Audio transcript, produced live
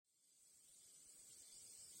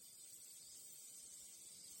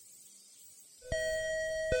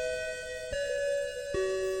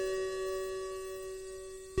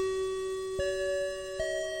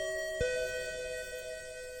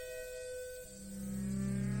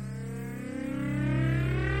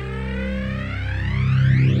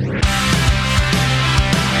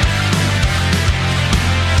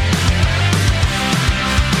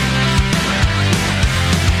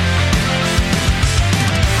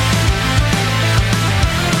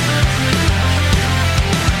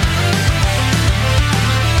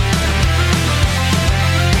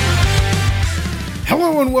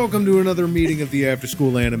Welcome to another meeting of the After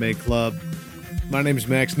School Anime Club. My name is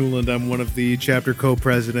Max Newland. I'm one of the chapter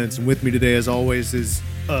co-presidents, and with me today, as always, is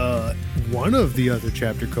one of the other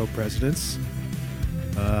chapter co-presidents.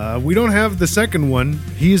 We don't have the second one.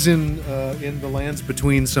 He's in the lands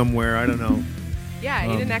between somewhere. I don't know. Yeah,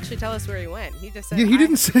 he didn't actually tell us where he went. He just said, he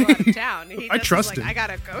didn't say. Out of town. He I just trust was like, him. I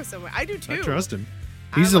gotta go somewhere. I do too. I trust him.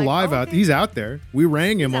 He's alive out. He's out there. We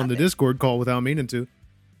rang him on the Discord call without meaning to.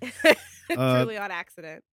 Truly on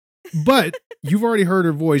accident. But you've already heard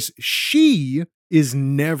her voice. She is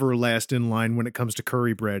never last in line when it comes to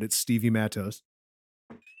curry bread. It's Stevie Matos.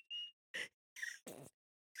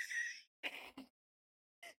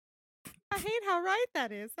 I hate how right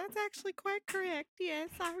that is. That's actually quite correct. Yes,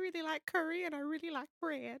 I really like curry and I really like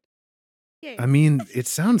bread. Yeah. I mean, it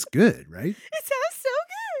sounds good, right? It sounds so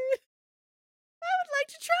good. I would like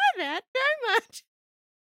to try that very much.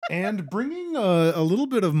 And bringing a little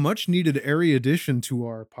bit of much needed erudition to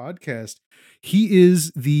our podcast, he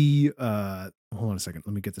is the, hold on a second,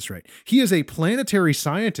 let me get this right. He is a planetary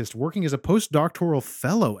scientist working as a postdoctoral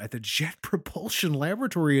fellow at the Jet Propulsion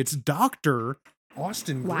Laboratory. It's Dr.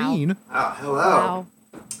 Austin Green. Oh, hello. Wow.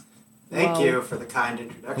 Thank you for the kind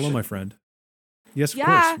introduction. Hello, my friend. Yes, of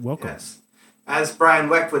course. Welcome. Yes. As Brian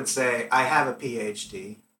Weck would say, I have a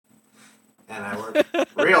PhD, and I work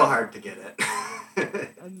real hard to get it.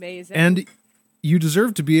 Amazing. And you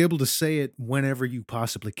deserve to be able to say it whenever you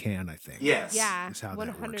possibly can, I think. Yes. Yeah, is how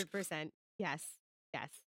that works. 100%. Yes. Yes.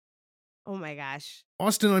 Oh my gosh.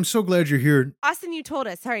 Austin, I'm so glad you're here. Austin, you told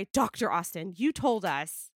us. Sorry, Dr. Austin, you told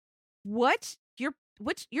us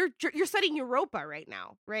you're studying Europa right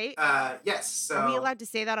now, right? Yes. So are we allowed to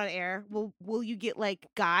say that on air? Will you get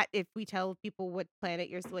got if we tell people what planet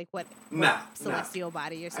you're what celestial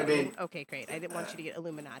body you're studying? I mean, okay, great. I didn't want you to get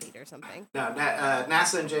Illuminati or something. No,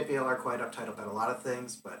 NASA and JPL are quite uptight about a lot of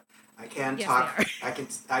things, but I can talk.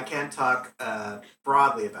 I can talk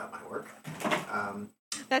broadly about my work.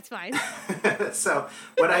 That's fine. So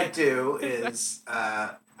what I do is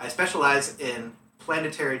I specialize in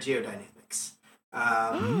planetary geodynamics.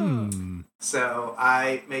 So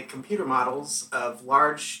I make computer models of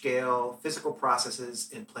large-scale physical processes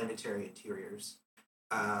in planetary interiors.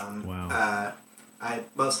 Wow. I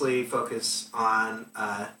mostly focus on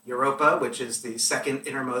Europa, which is the second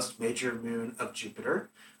innermost major moon of Jupiter,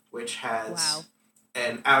 which has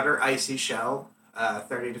an outer icy shell,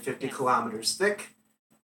 30 to 50 kilometers thick,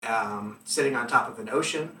 sitting on top of an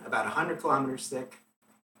ocean, about 100 kilometers thick.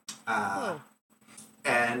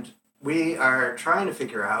 And we are trying to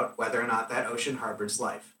figure out whether or not that ocean harbors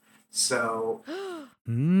life. So,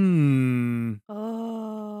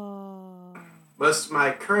 most of my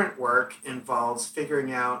current work involves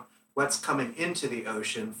figuring out what's coming into the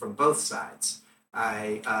ocean from both sides.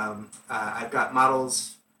 I've got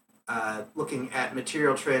models looking at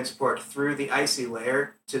material transport through the icy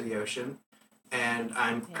layer to the ocean, and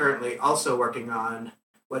I'm currently also working on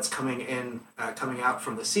what's coming out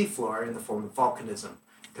from the seafloor in the form of volcanism,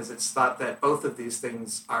 because it's thought that both of these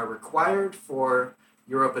things are required for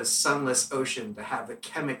Europa's sunless ocean to have the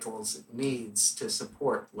chemicals it needs to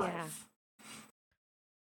support life.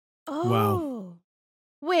 Oh. Wow.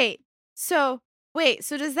 Wait, so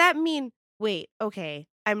does that mean, okay,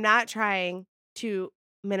 I'm not trying to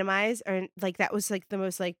minimize or that was the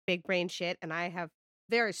most big brain shit, and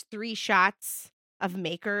there's 3 shots of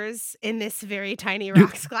makers in this very tiny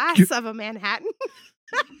rocks glass of a Manhattan.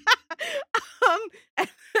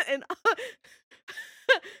 And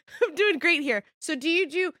I'm doing great here. So the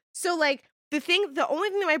only thing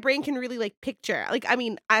that my brain can really picture,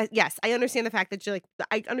 yes, I understand the fact that you're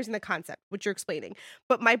I understand the concept, what you're explaining,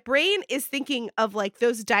 but my brain is thinking of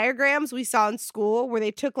those diagrams we saw in school where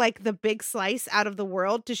they took the big slice out of the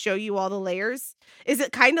world to show you all the layers. Is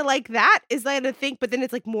it kind of like that? Is that a thing? But then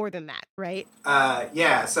it's more than that, right?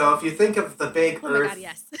 Yeah. So if you think of the big Earth, my God,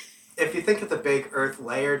 yes. If you think of the big Earth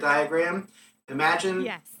layer diagram, imagine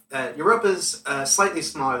Europa's slightly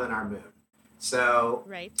smaller than our moon. So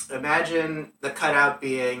imagine the cutout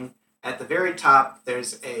being at the very top.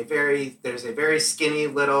 There's a very skinny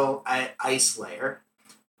little ice layer,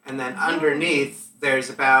 and then underneath there's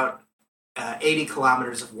about 80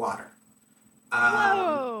 kilometers of water.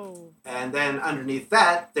 Whoa! And then underneath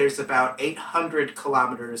that there's about 800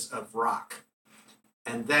 kilometers of rock.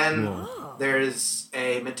 And then there's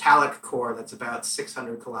a metallic core that's about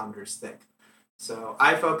 600 kilometers thick. So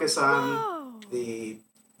I focus on the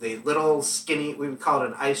little skinny, we would call it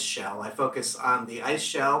an ice shell. I focus on the ice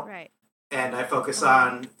shell, and I focus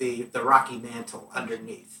on the rocky mantle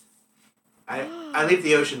underneath. I leave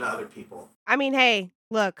the ocean to other people. I mean, hey,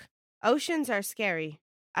 look, oceans are scary.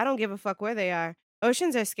 I don't give a fuck where they are.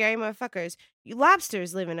 Oceans are scary motherfuckers.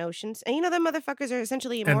 Lobsters live in oceans, and them motherfuckers are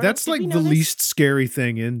essentially immortal. And that's Did we like know the this? least scary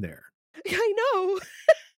thing in there. I know.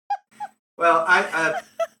 Well,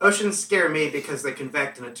 oceans scare me because they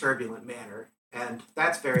convect in a turbulent manner, and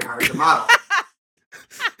that's very hard to model.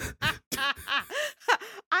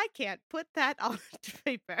 I can't put that on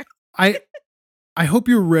paper. I hope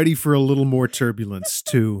you're ready for a little more turbulence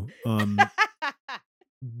too,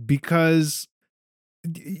 because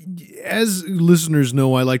as listeners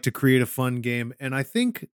know, I like to create a fun game, and I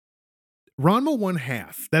think Ranma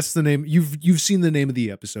 1/2. That's the name. You've seen the name of the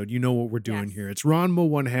episode. You know what we're doing Yes. here. It's Ranma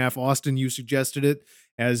 1/2. Austin, you suggested it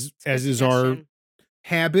as is our Suggestion.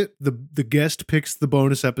 habit. The guest picks the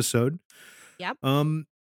bonus episode. Yep.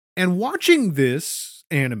 And watching this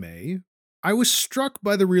anime, I was struck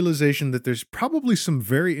by the realization that there's probably some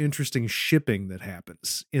very interesting shipping that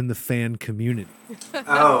happens in the fan community.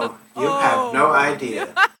 Oh, you have no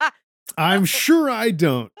idea. I'm sure I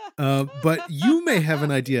don't, but you may have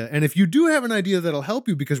an idea. And if you do have an idea, that'll help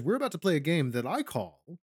you, because we're about to play a game that I call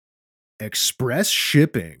Express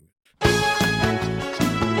Shipping.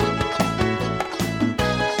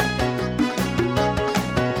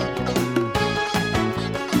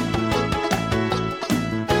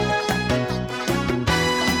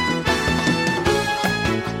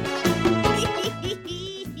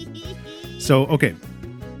 So, okay.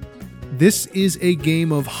 This is a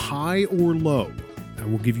game of high or low. I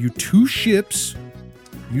will give you 2 ships.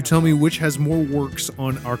 You tell me which has more works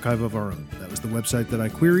on Archive of Our Own. That was the website that I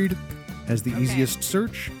queried. Has the easiest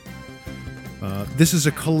search. This is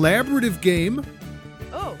a collaborative game.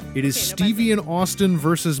 Oh. It is Stevie and Austin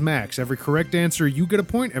versus Max. Every correct answer, you get a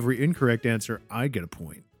point. Every incorrect answer, I get a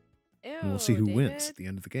point. And we'll see who wins at the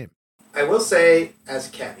end of the game. I will say, as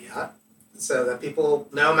a caveat, so that people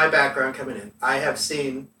know my background coming in, I have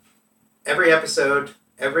seen every episode,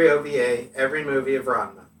 every OVA, every movie of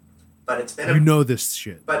Ranma. But it's been You know this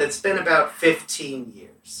shit. but it's been about 15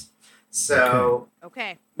 years. So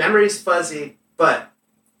Okay. memory's fuzzy, but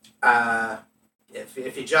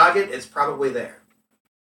if you jog it, it's probably there.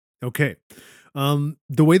 Okay.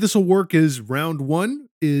 The way this will work is round 1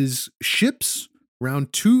 is ships.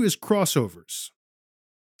 Round 2 is crossovers.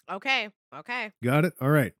 Okay. Got it? All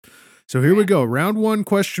right. So here we go. Round 1,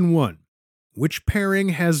 question 1. Which pairing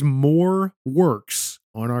has more works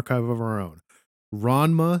on Archive of Our Own?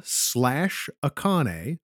 Ranma /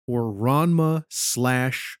 Akane or Ranma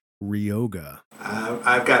 / Ryoga?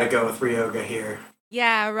 I've got to go with Ryoga here.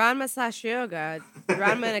 Yeah, Ranma / Ryoga.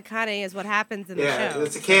 Ranma and Akane is what happens in the Yeah, show.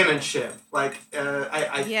 it's a canon ship. Like,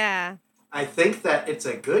 I think that it's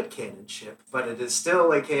a good canon ship, but it is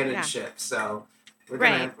still a canon ship. So we're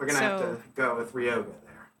gonna have to go with Ryoga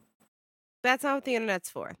there. That's not what the internet's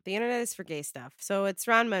for. The internet is for gay stuff. So it's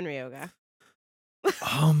Ranma and Ryoga.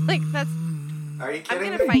 That's. Are you kidding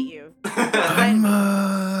I'm me? gonna fight you.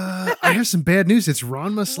 I have some bad news. It's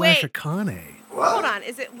Ranma / Akane. What? Hold on.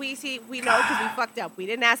 Is it we know because we fucked up. We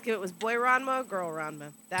didn't ask if it was boy Ranma or girl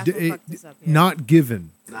Ranma. That's what fucked us up here. Not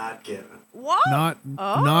given. Not given. What? Not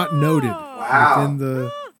noted. Wow. Within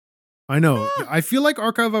the. I know. I feel like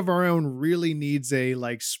Archive of Our Own really needs a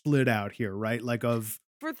split out here, right? Like of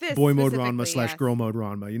For this boy mode specifically, Ranma yes. / girl mode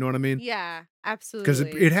Ranma. You know what I mean? Yeah, absolutely. Because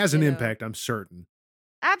it has an you know. impact, I'm certain.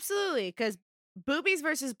 Absolutely, because boobies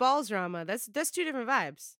versus balls Ranma. That's 2 different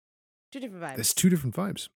vibes. 2 different vibes. That's 2 different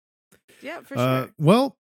vibes. Yeah, for sure.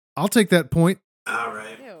 Well, I'll take that point. All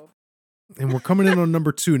right. Ew. And we're coming in on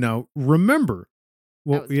number 2 now. Remember,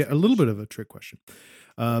 well, was a yeah, trick a little question. bit of a trick question.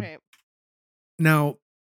 Right. Now,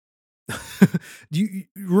 do you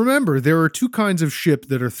remember there are 2 kinds of ship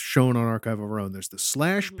that are shown on Archive of Our Own? There's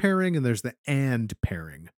the / pairing and there's the and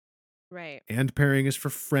pairing. Right. And pairing is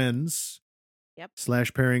for friends. Yep.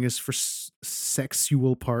 / pairing is for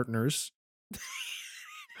sexual partners.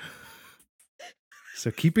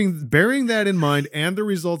 So bearing that in mind and the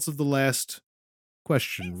results of the last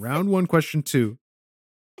question, round 1, question 2,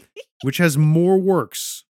 which has more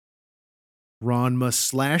works? Ranma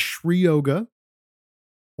 / Ryoga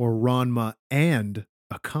or Ranma and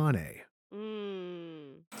Akane?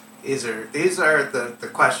 These are the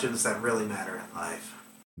questions that really matter in life.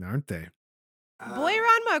 Aren't they? Boy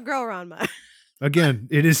Ranma or girl Ranma? Again,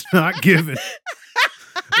 it is not given.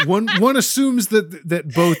 One assumes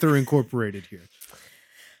that both are incorporated here.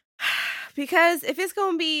 Because if it's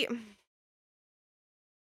gonna be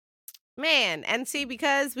and see,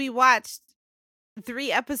 because we watched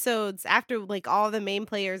 3 episodes after all the main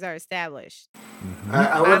players are established.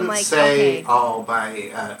 I wouldn't say okay. all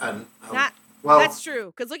by That's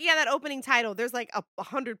true. Because looking at that opening title, there's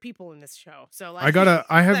 100 people in this show. So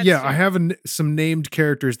I have some named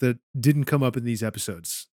characters that didn't come up in these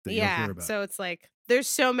episodes. that you don't hear about. So it's like there's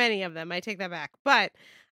so many of them. I take that back. But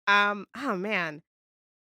oh man.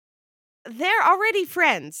 They're already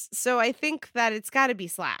friends. So I think that it's gotta be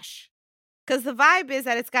Slash. Because the vibe is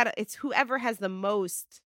that it's whoever has the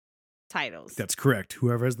most titles. That's correct.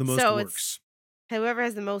 Whoever has the most So works. Whoever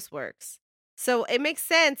has the most works. So it makes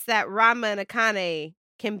sense that Ranma and Akane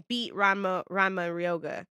can beat Ranma and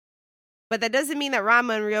Ryoga. But that doesn't mean that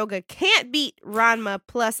Ranma and Ryoga can't beat Ranma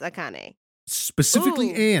plus Akane.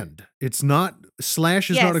 Specifically, Ooh. and it's not Slash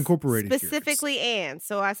is not incorporated specifically here. and.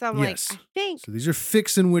 So I'm like, I think. So these are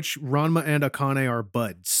fics in which Ranma and Akane are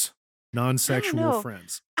buds, non-sexual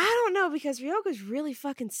friends. I don't know because Ryoga's really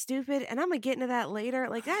fucking stupid, and I'm gonna get into that later.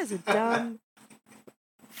 Like that is a dumb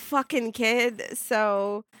fucking kid.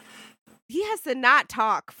 So he has to not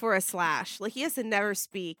talk for a Slash. Like he has to never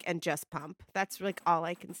speak and just pump. That's like all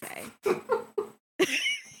I can say.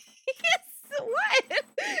 What?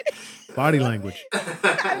 Body language.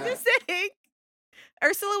 I'm just saying.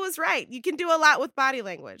 Ursula was right. You can do a lot with body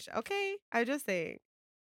language. Okay? I'm just saying.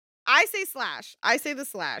 I say Slash. I say the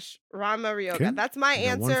Slash. Ranma Ryoga. Okay. That's my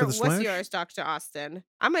answer. What's Slash? yours, Dr. Austin?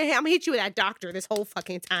 I'm gonna hit you with that doctor this whole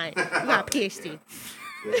fucking time. You got a PhD.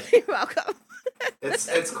 Yeah. You're welcome.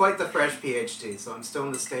 It's quite the fresh PhD, so I'm still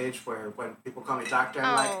in the stage where when people call me doctor,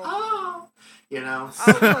 I'm like, oh, you know.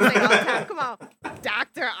 Oh, all the time. Come on,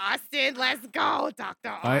 Dr. Austin, let's go, Dr.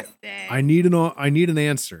 Austin. I need an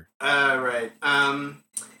answer. Right.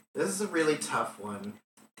 This is a really tough one.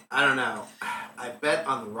 I don't know. I bet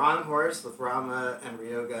on the wrong horse with Ranma and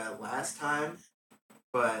Ryoga last time,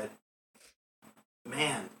 but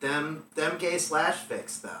man, them gay Slash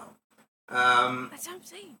fics though. That's what I'm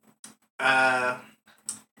saying. I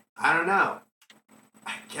don't know.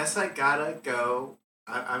 I guess I gotta go.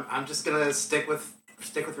 I'm just gonna stick with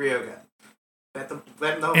Ryoga. Bet the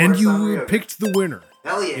and horse on you Ryoga. picked the winner.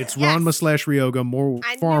 Hell yeah! It's Ranma slash Ryoga.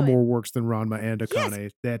 Far more works than Ranma and Akane.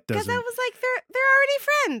 Yes, that because doesn't. I was like, they're already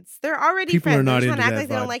friends. They're already People friends. are not They're into trying to act that like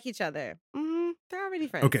they don't vibe. like each other. They're already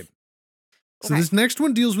friends. Okay. So this next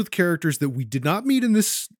one deals with characters that we did not meet in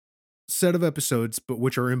this set of episodes, but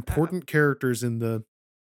which are important characters in the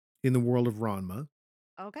world of Ranma.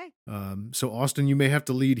 Okay. So Austin, you may have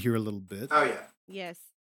to lead here a little bit. Oh yeah. Yes.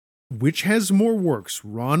 Which has more works,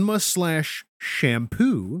 Ranma slash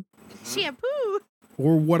Shampoo, Shampoo,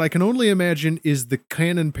 or what I can only imagine is the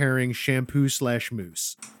canon pairing Shampoo slash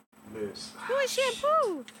Moose? Moose. Who is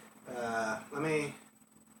Shampoo?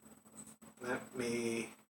 Let me.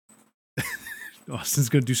 Austin's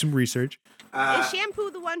gonna do some research. Is Shampoo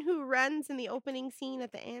the one who runs in the opening scene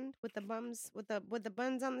at the end with the bums with the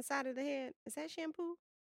buns on the side of the head? Is that Shampoo?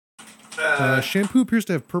 Shampoo appears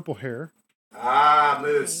to have purple hair.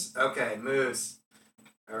 Moose. Okay, Moose.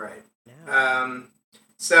 All right. No.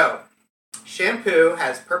 So, Shampoo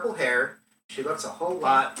has purple hair. She looks a whole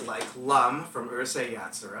lot like Lum from Urusei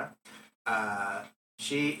Yatsura.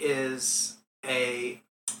 She is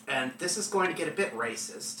and this is going to get a bit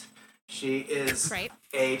racist. She is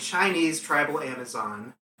a Chinese tribal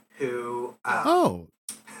Amazon who...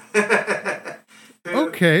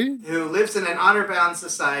 Who lives in an honor-bound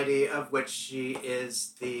society of which she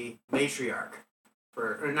is the matriarch.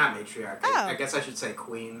 Or not matriarch. I guess I should say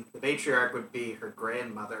queen. The matriarch would be her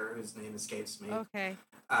grandmother, whose name escapes me. Okay.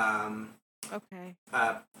 And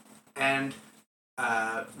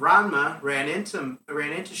Ranma ran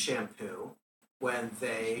into Shampoo when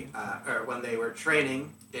they were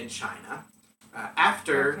training in China.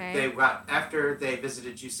 After they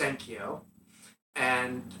visited Yusenkyo,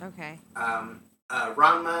 and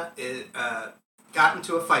Ranma got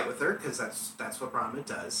into a fight with her because that's what Ranma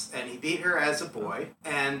does, and he beat her as a boy.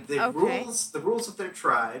 And the rules of their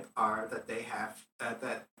tribe are that they have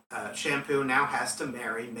that Shampoo now has to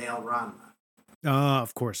marry male Ranma.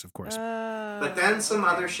 Of course. But then some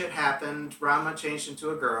other shit happened. Ranma changed into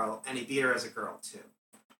a girl, and he beat her as a girl too.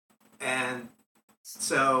 And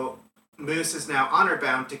so Moose is now honor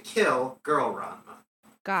bound to kill girl Ranma.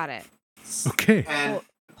 Got it. Okay. And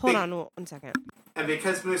hold on 1 second. And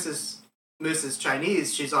because Moose is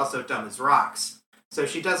Chinese, she's also dumb as rocks. So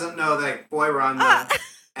she doesn't know that boy Ranma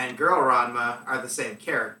and girl Ranma are the same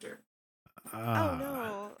character.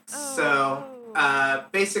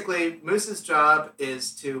 Basically, Moose's job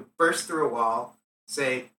is to burst through a wall,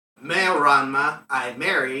 say, male Ranma, I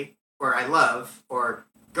marry, or I love, or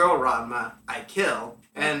girl Ranma, I kill,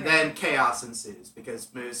 and then chaos ensues,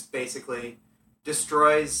 because Moose basically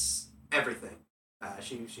destroys everything.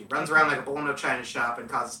 She runs around like a bull in a china shop and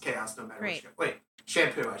causes chaos no matter what she... Wait,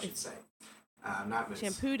 Shampoo, I should say. Not Moose.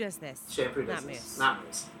 Shampoo does this. Shampoo does Not this. Moose. Not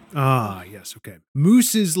Moose. Ah, yes, okay.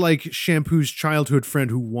 Moose is like Shampoo's childhood friend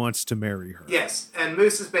who wants to marry her. Yes, and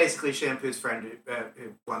Moose is basically Shampoo's friend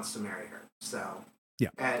who wants to marry her. So yeah,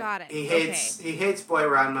 and got it. He hates Boy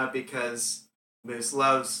Ranma because Moose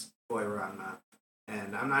loves Boy Ranma,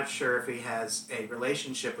 and I'm not sure if he has a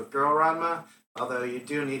relationship with Girl Ranma. Although you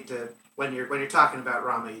do need to, when you're talking about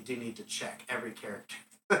Ranma, you do need to check every character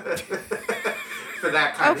for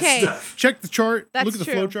that kind of stuff. Check the chart. That's look at the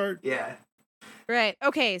true. flow chart. Yeah. Right.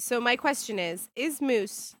 Okay. So my question is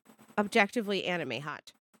Moose objectively anime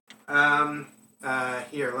hot?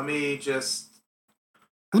 Here, let me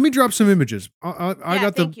drop some images. I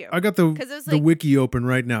got thank you. the 'Cause it was the like- wiki open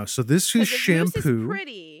right now. So this is 'Cause if Shampoo. Moose is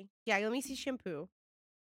pretty. Yeah. Let me see Shampoo.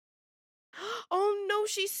 Oh no,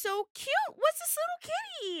 she's so cute. What's this little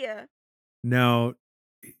kitty? Now,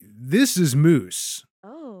 this is Moose.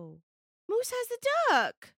 Oh, Moose has the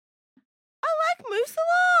duck. I like Moose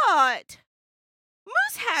a lot.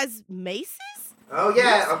 Moose has maces. Oh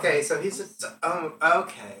yeah, okay. So he's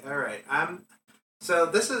okay, all right. So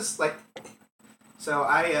this is like, so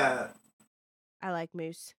I like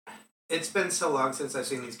Moose. It's been so long since I've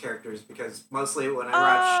seen these characters because mostly when I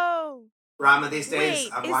watch Ranma these days,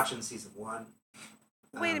 I'm watching season 1.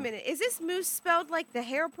 Wait a minute. Is this Moose spelled like the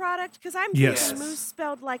hair product? Because I'm Yes. thinking Moose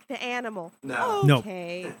spelled like the animal. No.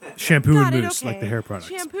 Okay. Shampoo Got and it, Moose, like the okay. hair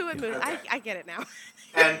product. Shampoo and Moose. Okay. I get it now.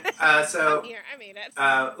 And so I'm here. I made it.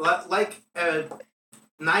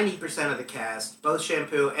 90% of the cast, both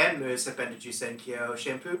Shampoo and Moose have been to Jusenkyo.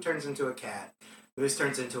 Shampoo turns into a cat. Moose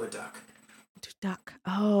turns into a duck. Duck.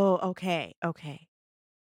 Oh, okay. Okay.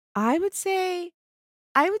 I would say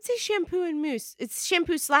Shampoo and Moose. It's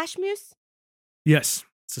Shampoo / Moose? Yes,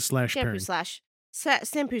 it's a slash Shampoo pairing.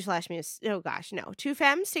 Shampoo / Moose. Oh gosh, no. Two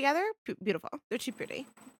femmes together? Beautiful. They're too pretty.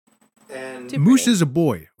 And Too Moose pretty. is a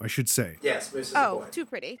boy, I should say. yes, Moose is a boy. Too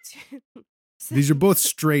pretty. These are both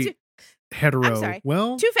straight hetero. I'm sorry.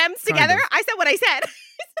 Well, Two femmes kind together? of. I said what I said.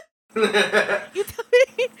 You told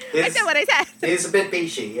me. I said what I said. He's a bit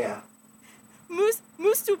beachy, yeah.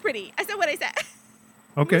 Moose too pretty. I said what I said.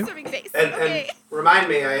 Okay. Moose serving face. And Okay. remind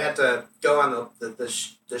me, I had to go on the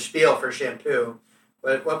spiel for Shampoo.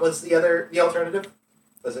 But what was the alternative?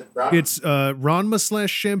 Was it Ranma? It's Ranma /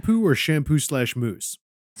 Shampoo or Shampoo / Moose.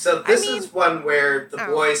 So this is one where the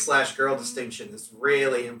boy / girl distinction is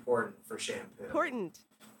really important for Shampoo. Important.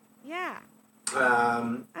 Yeah.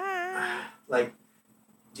 Like,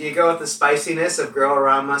 do you go with the spiciness of Girl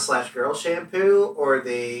Ranma / Girl Shampoo or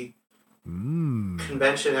the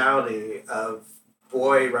conventionality of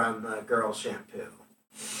Boy Ranma Girl Shampoo?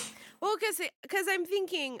 Well, because I'm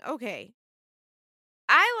thinking, okay,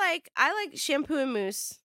 I like Shampoo and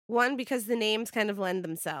Moose. One, because the names kind of lend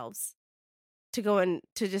themselves to go and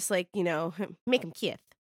to just like, make them cute.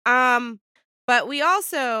 But we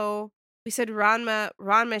said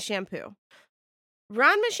Ranma Shampoo.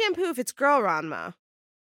 Ranma Shampoo, if it's Girl Ranma,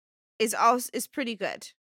 is pretty good.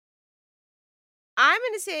 I'm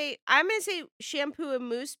gonna say Shampoo and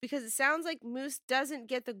Moose because it sounds like Moose doesn't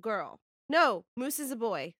get the girl. No, Moose is a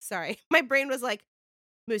boy. Sorry, my brain was like,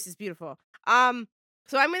 Moose is beautiful.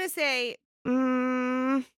 So I'm gonna say,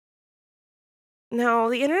 no,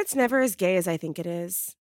 the internet's never as gay as I think it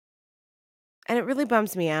is, and it really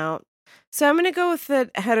bums me out. So I'm gonna go with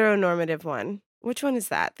the heteronormative one. Which one is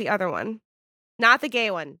that? The other one, not the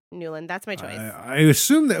gay one, Newland. That's my choice. I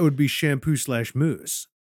assume that would be Shampoo / Moose.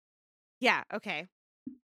 Yeah. Okay.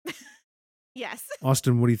 Yes.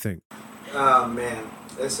 Austin, what do you think? Oh man,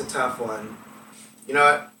 it's a tough one. You know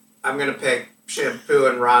what? I'm gonna pick Shampoo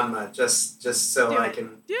and Ranma just so I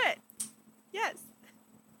can do it. Yes.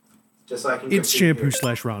 Just so I can. It's compete Shampoo here. /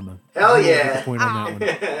 Ranma. Hell I'll yeah! get the point on that one.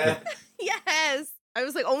 Yeah. Yes. I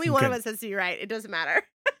was like, only one of Okay. us has to be right. It doesn't matter.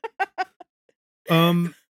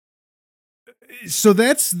 So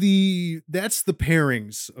that's the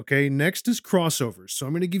pairings. Okay. Next is crossovers. So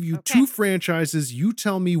I'm going to give you two franchises. You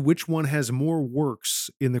tell me which one has more works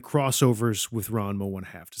in the crossovers with Ranma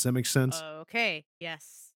 1/2. Does that make sense? Okay.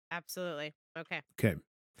 Yes. Absolutely. Okay. Okay.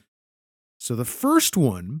 So the first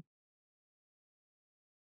one,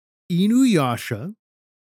 Inuyasha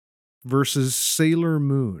versus Sailor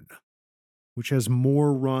Moon, which has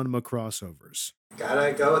more Ranma crossovers.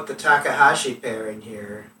 Gotta go with the Takahashi pairing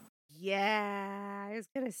here. Yeah. I was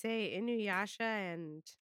gonna say Inuyasha and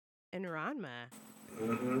Ranma.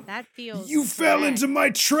 Mm-hmm. That feels. You fell correct. into my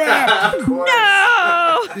trap. Of course.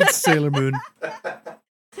 No. It's Sailor Moon.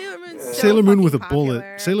 Sailor Moon's so Sailor Moon with a fucking bullet.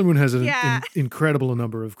 popular. Sailor Moon has an Yeah. incredible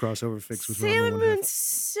number of crossover fics with Sailor Ranma 1/2. Moon's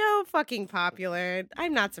so fucking popular.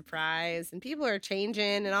 I'm not surprised. And people are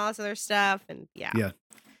changing and all this other stuff. And yeah. Yeah.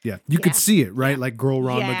 Yeah, you could Yeah. see it, right? Yeah. Like girl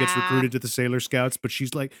Ranma gets Yeah. recruited to the Sailor Scouts, but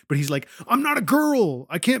he's like, I'm not a girl.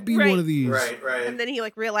 I can't be Right. one of these. Right. And then he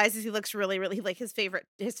like realizes he looks really, really like his favorite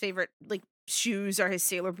like shoes are his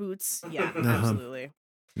sailor boots. Yeah, absolutely.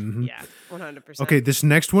 Mhm. Yeah, 100%. Okay, this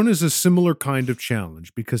next one is a similar kind of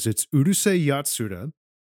challenge because it's Urusei Yatsura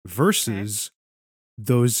versus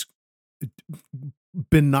those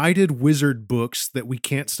benighted wizard books that we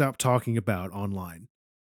can't stop talking about online.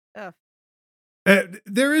 Oh.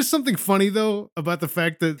 There is something funny though about the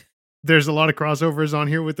fact that there's a lot of crossovers on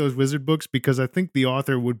here with those wizard books because I think the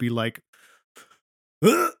author would be like,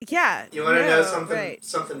 Yeah. You want to know something? Right.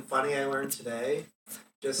 Something funny I learned today.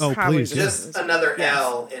 Just, please. just another Yes.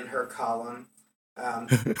 L in her column.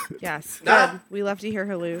 Yes. Not- Good. We love to hear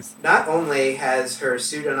her lose. Not only has her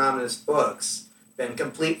pseudonymous books been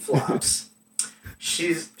complete flops,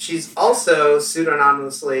 she's also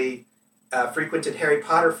pseudonymously frequented Harry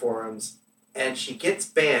Potter forums, and she gets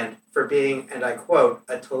banned for being, and I quote,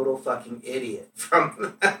 a total fucking idiot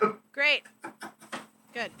from them. Great.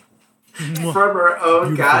 Good. From her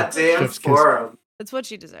own Beautiful. goddamn Chef's kiss. forum. That's what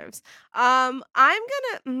she deserves. I'm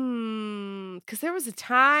gonna because there was a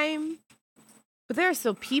time, but there are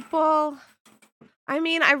still people. I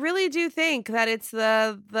mean, I really do think that it's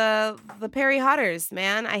the Perry Hotters,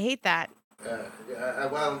 man. I hate that.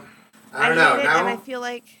 Well, I don't know. hate it, Now, and I feel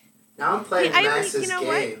like now I'm playing I mean, Max's you know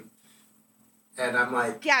what? game, and I'm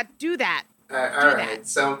like, yeah, do that. all right.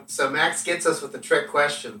 So Max gets us with the trick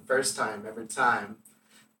question first time every time.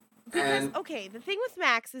 Because And okay, the thing with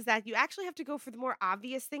Max is that you actually have to go for the more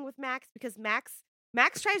obvious thing with Max because Max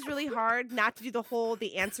tries really hard not to do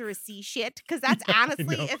the answer is C shit because that's Yeah, I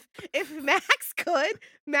honestly know. if Max could,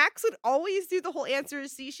 Max would always do the whole answer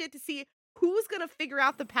is C shit to see who's gonna figure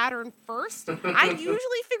out the pattern first. I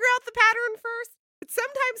usually figure out the pattern first, but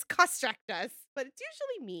sometimes Kostrek does, but it's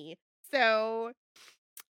usually me. So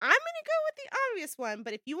I'm gonna go with the obvious one,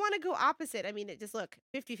 but if you want to go opposite, I mean, it just look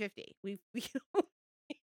 50-50. We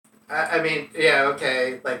I mean, yeah,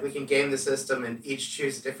 okay. Like we can game the system and each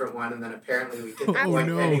choose a different one, and then apparently we get the Oh, point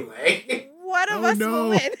no. anyway. one of Oh, us no. will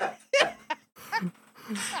win.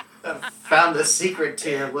 I found the secret to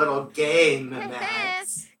your little game,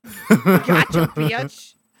 Max. Gotcha,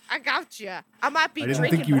 bitch. I got you. I might be I didn't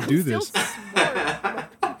drinking, think you but would I'm do still smart.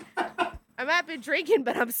 I might be drinking,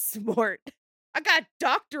 but I'm smart. I got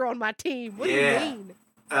doctor on my team. What Yeah. do you mean?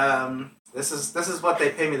 This is what they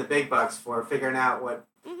pay me the big bucks for, figuring out what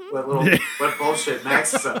Mhm. what bullshit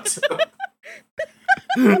Max is up to.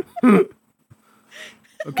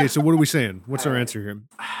 Okay, so what are we saying? What's our answer here?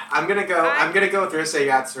 I'm gonna go with Urusei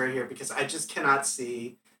Yatsura here because I just cannot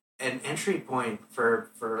see an entry point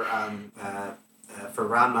for Ranma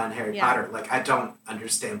and Harry Yeah. Potter. Like I don't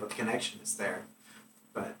understand what the connection is there.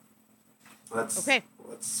 But what's the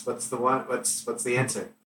answer?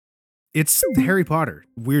 It's Harry Potter.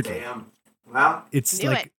 Weirdly, Damn. Well, it's Knew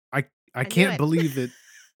like it. I knew can't it. believe it.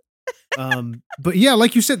 But yeah,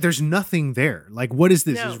 like you said, there's nothing there. Like, what is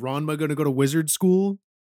this? No. Is Ranma going to go to wizard school?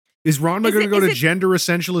 Is Ranma Is going to it- go is to it- gender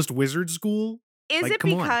essentialist wizard school? Is Like, it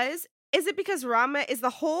come on. because Rama is the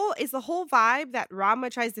whole vibe that Rama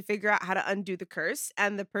tries to figure out how to undo the curse,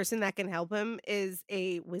 and the person that can help him is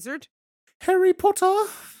a wizard? Harry Potter?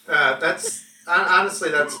 that's honestly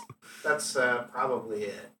that's probably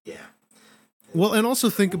it. Yeah. Well, and also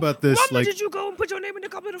think about this. Rama, Like, did you go and put your name in the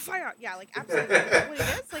goblet of fire? Yeah, like absolutely. What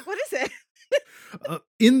it is? Like, what is it?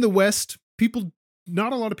 in the West,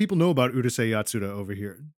 not a lot of people know about Urusei Yatsura over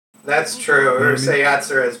here. That's true. what I mean? Urusei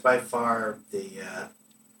Yatsura is by far the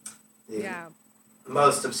Yeah.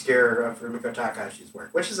 most obscure of Rumiko Takahashi's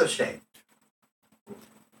work, which is a shame.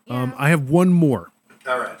 Yeah. I have one more.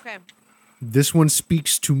 All right. Okay. This one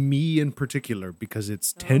speaks to me in particular because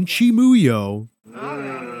it's Oh, boy. Tenchi Muyo Mm.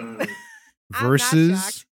 I'm not versus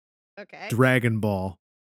shocked. Okay. Dragon Ball.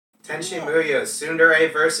 Tenchi Muyo,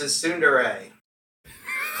 Tsundere versus Tsundere.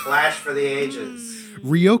 Clash for the ages.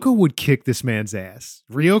 Ryoko would kick this man's ass.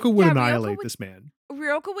 Ryoko would Yeah, Ryoko annihilate would- this man.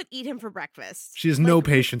 Ryoko would eat him for breakfast. She has no Like,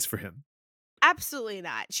 patience for him. Absolutely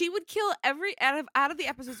not. She would kill every out of the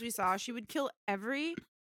episodes we saw. She would kill every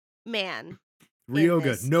man. Ryoga,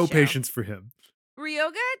 this no show. patience for him.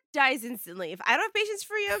 Ryoga dies instantly. If I don't have patience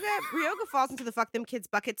for Ryoga falls into the fuck them kids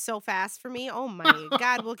bucket so fast for me. Oh my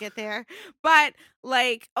god, we'll get there. But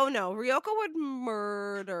like, oh no, Ryoko would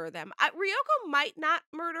murder them. Ryoko might not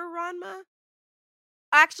murder Ranma.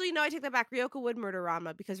 Actually, no, I take that back. Ryoko would murder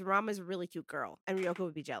Ranma because Ranma's a really cute girl, and Ryoko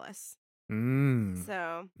would be jealous. Mm.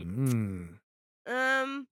 So, Mm.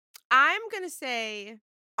 I'm gonna say,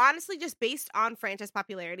 honestly, just based on franchise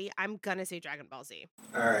popularity, I'm gonna say Dragon Ball Z.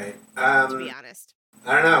 All right. To be honest.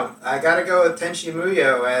 I don't know. I gotta go with Tenchi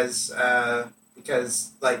Muyo as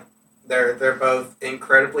because like they're both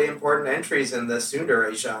incredibly important entries in the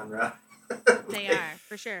tsundere genre. They are,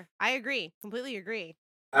 for sure. I agree. Completely agree.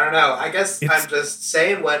 I don't know. I guess It's- I'm just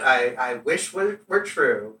saying what I wish were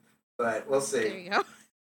true, but we'll There see. you go.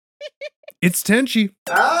 It's Tenchi.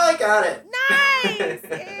 I got it. Nice!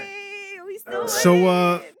 Yay! We still So,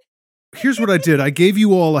 win! Here's what I did. I gave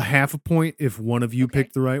you all a half a point if one of you Okay.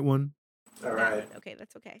 picked the right one. All right. Okay,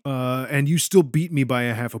 that's okay. And you still beat me by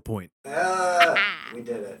a half a point. We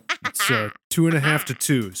did it. It's 2.5 to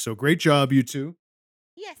 2. So great job, you two.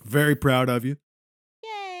 Yes. Very proud of you.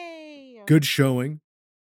 Yay! Good showing.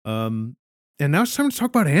 And now it's time to talk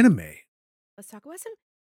about anime. Let's talk about some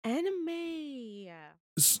anime.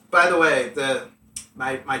 By the way,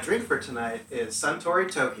 my drink for tonight is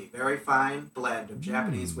Suntory Toki, very fine blend of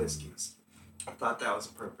Japanese whiskeys. I thought that was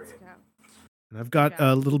appropriate. And I've got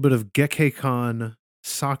a little bit of Gekkeikan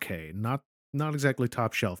sake. Not exactly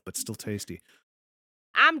top shelf, but still tasty.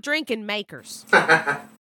 I'm drinking Makers.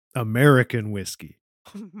 American whiskey.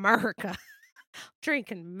 America.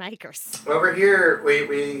 Drinking Makers. Over here,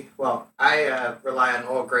 I rely on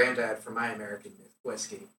Old Granddad for my American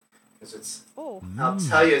whiskey because it's. Oh. I'll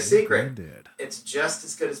tell you a secret. Granddad. It's just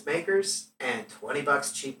as good as Makers and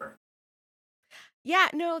 $20 cheaper. Yeah,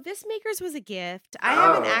 no, this Makers was a gift. I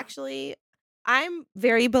haven't Oh. actually. I'm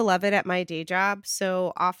very beloved at my day job,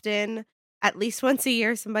 so often, at least once a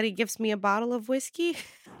year, somebody gives me a bottle of whiskey.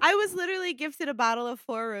 I was literally gifted a bottle of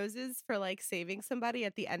Four Roses for like saving somebody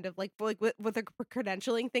at the end of like with a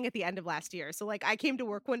credentialing thing at the end of last year. So like I came to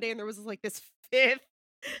work one day and there was like this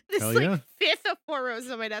Hell yeah. fifth of Four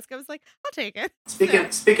Roses on my desk. I was like, I'll take it.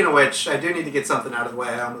 Speaking of which, I do need to get something out of the way.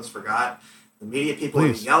 I almost forgot. The media people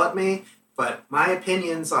Please. yell at me, but my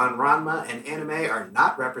opinions on Ranma and anime are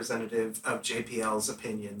not representative of JPL's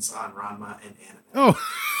opinions on Ranma and anime. Oh.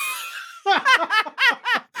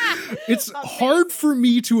 It's hard for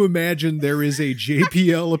me to imagine there is a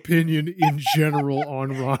JPL opinion in general on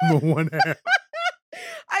Ranma 1 half.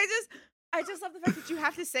 I just love the fact that you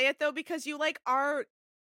have to say it though, because you like are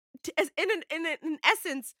in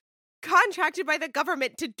essence contracted by the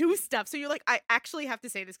government to do stuff. So you're like, I actually have to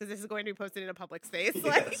say this because this is going to be posted in a public space.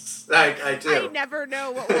 Yes, I do. I never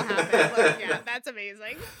know what will happen. Like, yeah, that's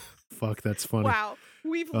amazing. Fuck, that's funny. Wow.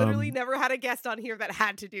 We've literally never had a guest on here that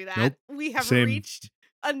had to do that. Nope, We have same. reached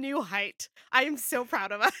a new height. I am so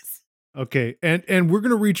proud of us. Okay, and we're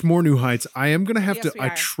gonna reach more new heights. I am gonna have Yes, to. we I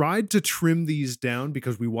are. tried to trim these down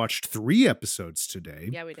because we watched 3 episodes today.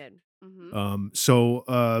 Yeah, we did. Mm-hmm. So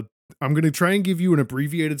I'm gonna try and give you an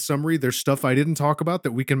abbreviated summary. There's stuff I didn't talk about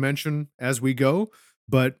that we can mention as we go.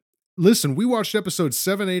 But listen, we watched episodes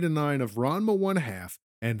 7, 8, and 9 of Ranma 1 half,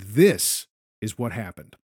 and this is what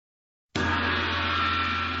happened.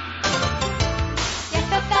 やっ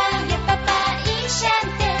ぱぱやっぱぱいいシャン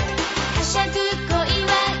テはしゃぐ恋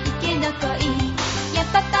は池の恋やっ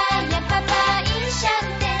ぱぱいいシャ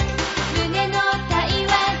ンテ胸の体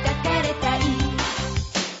は抱かれたい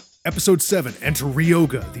Episode 7, Enter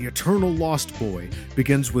Ryoga, the eternal lost boy,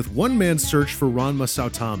 begins with one man's search for Ranma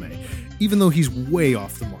Saotame, even though he's way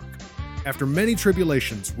off the mark. After many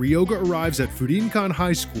tribulations, Ryoga arrives at Furinkan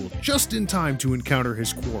High School just in time to encounter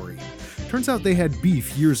his quarry. Turns out they had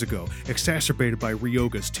beef years ago, exacerbated by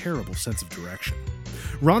Ryoga's terrible sense of direction.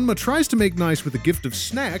 Ranma tries to make nice with a gift of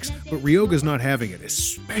snacks, but Ryoga's not having it,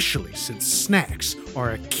 especially since snacks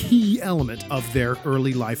are a key element of their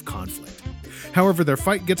early life conflict. However, their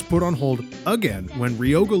fight gets put on hold again when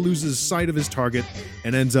Ryoga loses sight of his target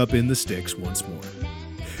and ends up in the sticks once more.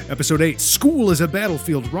 Episode 8, School is a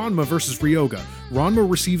Battlefield, Ranma vs. Ryoga. Ranma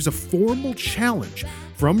receives a formal challenge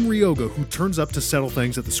from Ryoga, who turns up to settle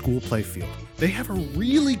things at the school playfield. They have a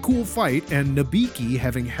really cool fight, and Nabiki,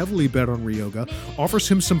 having heavily bet on Ryoga, offers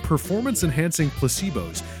him some performance-enhancing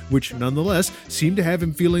placebos, which nonetheless seem to have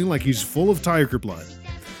him feeling like he's full of tiger blood.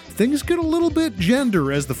 Things get a little bit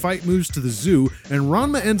gender as the fight moves to the zoo, and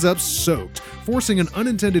Ranma ends up soaked, forcing an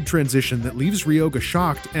unintended transition that leaves Ryoga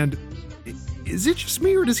shocked and... Is it just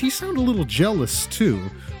me, or does he sound a little jealous, too?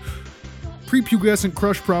 Prepubescent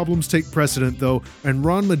crush problems take precedent, though, and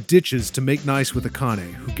Ranma ditches to make nice with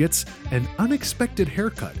Akane, who gets an unexpected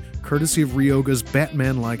haircut, courtesy of Ryoga's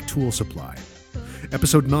Batman-like tool supply.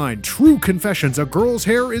 Episode 9, True Confessions, A Girl's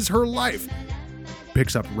Hair is Her Life,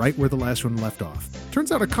 picks up right where the last one left off.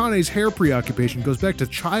 Turns out Akane's hair preoccupation goes back to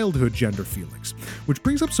childhood gender feelings, which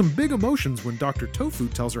brings up some big emotions when Dr. Tofu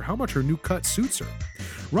tells her how much her new cut suits her.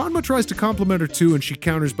 Ranma tries to compliment her too, and she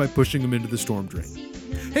counters by pushing him into the storm drain.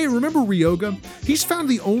 Hey, remember Ryoga? He's found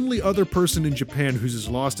the only other person in Japan who's as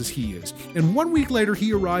lost as he is, and 1 week later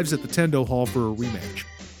he arrives at the Tendo Hall for a rematch.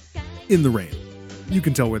 In the rain. You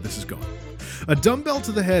can tell where this is going. A dumbbell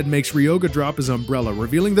to the head makes Ryoga drop his umbrella,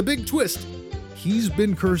 revealing the big twist. He's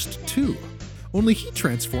been cursed too. Only he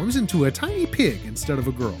transforms into a tiny pig instead of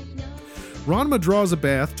a girl. Ranma draws a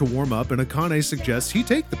bath to warm up, and Akane suggests he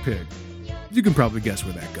take the pig. You can probably guess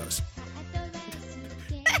where that goes.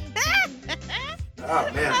 Oh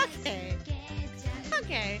man,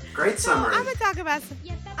 Okay. great So summary. I'm gonna talk about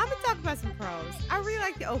some pros. I really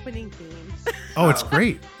like the opening theme. Oh, it's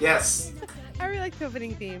great. Yes. I really like the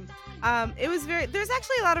opening theme. It was there's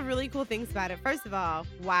actually a lot of really cool things about it. First of all,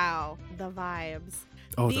 wow, the vibes.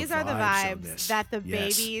 Oh, These are the on vibes this. that the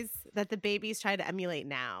Yes. babies try to emulate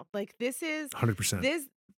now. Like this is 100%.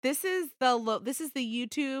 this is the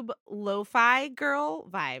YouTube lo-fi girl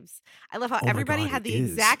vibes. I love how Oh my everybody God, had it the is.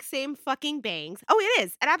 exact same fucking bangs. Oh, it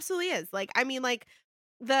is. It absolutely is. Like I mean, like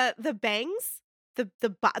the bangs,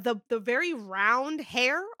 the very round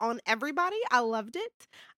hair on everybody. I loved it.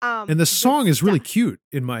 And the song is really stuff- cute,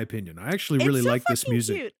 in my opinion. I actually really it's so like this fucking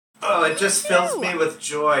music. cute. Oh, it Me just fills too. me with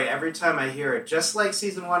joy every time I hear it. Just like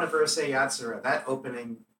season 1 of Urusei Yatsura, that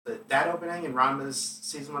opening and Ranma's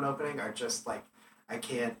season 1 opening are just like, I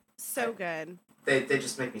can't. So good. They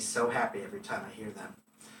just make me so happy every time I hear them.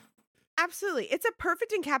 Absolutely. It's a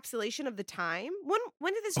perfect encapsulation of the time.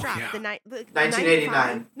 When did this Oh, drop? yeah. The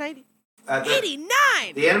 1989. 90, The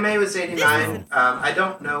 89. the anime was This 89. is I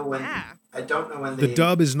don't know when. Yeah. I don't know when The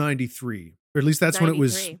dub is 93. Or at least that's when it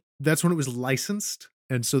was 93. that's when it was licensed.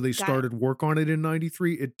 And so they Got it. started work on it in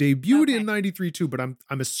 93. It debuted Okay. in 93 too, but I'm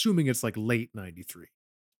assuming it's like late 93.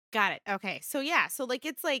 Got it. Okay. So yeah, so like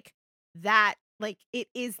it's like that, like it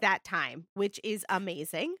is that time, which is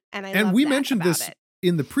amazing. And I And love we that mentioned about this it.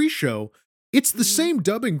 in the pre-show. It's the Mhm. same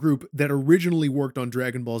dubbing group that originally worked on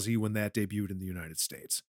Dragon Ball Z when that debuted in the United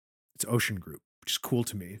States. It's Ocean Group, which is cool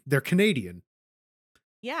to me. They're Canadian.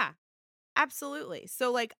 Yeah. Absolutely.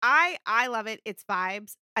 So like I love it. It's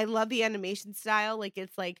vibes. I love the animation style. Like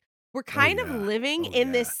it's like we're kind of yeah. living Oh, in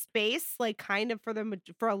yeah. this space, like kind of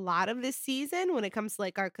for a lot of this season when it comes to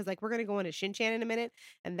like because like we're gonna go into Shin-chan in a minute,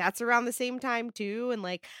 and that's around the same time too. And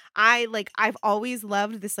like I've always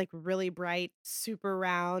loved this like really bright, super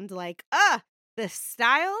round, like this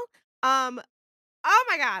style. Oh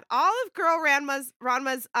my god, all of girl Ranma's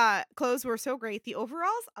clothes were so great. The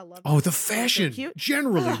overalls, I love. Oh, the They're so fashion. cute.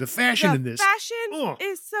 Generally, Ugh, the fashion the in this. fashion Ugh.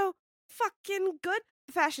 is so fucking good.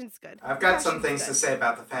 The fashion's good. I've The got some fashion's things to good. say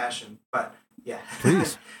about the fashion, but yeah.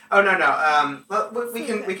 Please. Oh no. Well, we So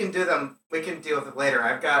can good. we can do them. We can deal with it later.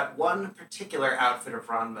 I've got one particular outfit of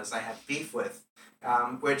Ranma's I have beef with,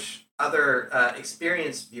 which other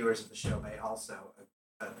experienced viewers of the show may also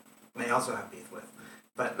have beef with,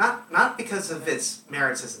 but not because of its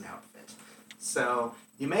merits as an outfit. So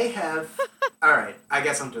you may have. All right, I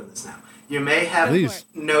guess I'm doing this now. You may have Please.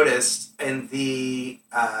 noticed in the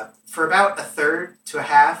for about a third to a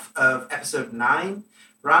half of episode 9,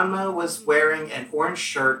 Ranma was wearing an orange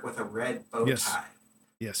shirt with a red bow Yes. tie.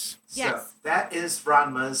 Yes. So Yes. that is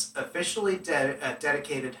Ranma's officially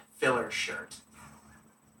dedicated filler shirt.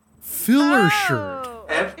 Filler shirt. Oh,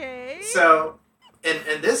 Ev- okay. So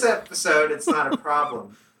in this episode, it's not a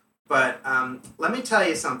problem. But let me tell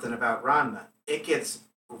you something about Ranma. It gets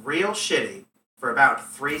real shitty for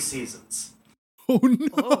about 3 seasons. Oh no.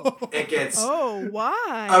 Oh. It gets Oh,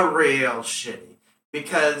 why? a real shitty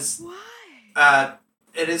because Why?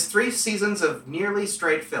 it is 3 seasons of nearly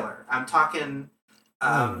straight filler. I'm talking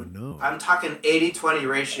Oh no. I'm talking 80-20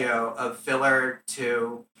 ratio of filler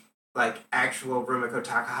to like actual Rumiko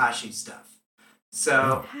Takahashi stuff.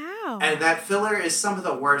 So How? and that filler is some of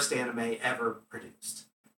the worst anime ever produced.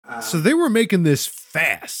 So they were making this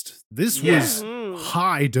fast. This Yeah. was Mhm.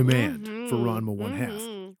 high demand for Mhm. Ranma one half.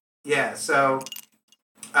 Mhm. Yeah, so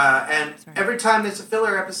and Sorry. every time there's a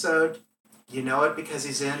filler episode, you know it because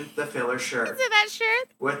he's in the filler shirt Is it that shirt?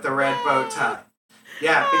 with the red bow tie.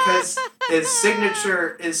 Yeah, because his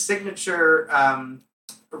signature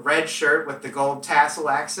red shirt with the gold tassel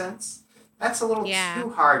accents, that's a little Yeah. too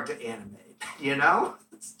hard to animate, you know?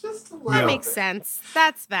 It's just a little That Yeah. makes bit. sense.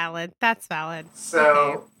 That's valid. That's valid. So,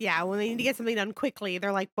 Okay. Yeah, when they need to get something done quickly,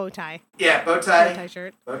 they're like bow tie. yeah, Bow tie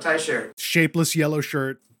shirt. bow tie shirt. Shapeless yellow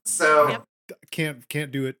shirt. So, Yep.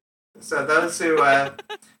 Can't do it. so those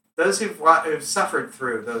who've suffered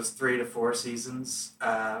through those 3 to 4 seasons,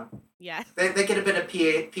 Yeah. they get a bit of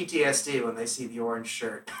PTSD when they see the orange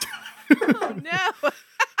shirt. Oh no.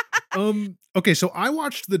 Okay, so I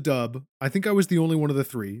watched the dub. I think I was the only one of the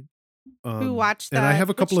 3. Who watched And I the- have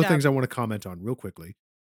a couple which of things dub? I want to comment on real quickly.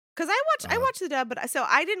 Because I watched the dub, but so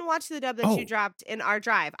I didn't watch the dub that Oh. you dropped in our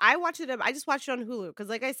drive. I watched the dub. I just watched it on Hulu because,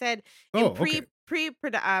 like I said, in Oh, okay.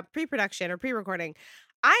 pre-production or pre-recording,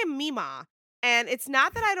 I'm Mima. And it's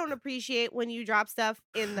not that I don't appreciate when you drop stuff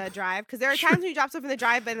in the drive, because there are times when you drop stuff in the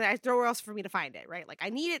drive, and there's nowhere else for me to find it, right? Like I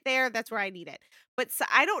need it there, that's where I need it. But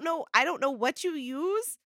I don't know what you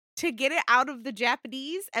use to get it out of the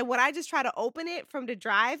Japanese. And when I just try to open it from the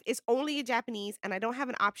drive, it's only in Japanese, and I don't have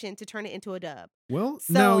an option to turn it into a dub. Well,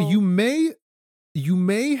 now So- you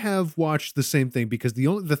may have watched the same thing, because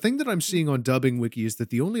the thing that I'm seeing on Dubbing Wiki is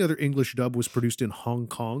that the only other English dub was produced in Hong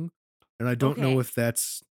Kong, and I don't know Okay. if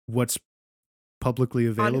that's what's publicly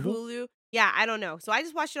available. On Hulu. Yeah, I don't know. So I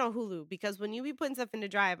just watched it on Hulu, because when you be putting stuff in the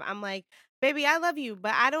drive, I'm like, baby, I love you,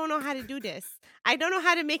 but I don't know how to do this. I don't know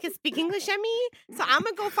how to make it speak English at me. So I'm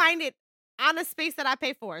going to go find it on a space that I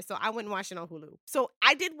pay for. So I went and watched it on Hulu. So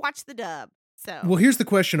I did watch the dub. So Well, here's the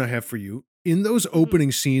question I have for you. In those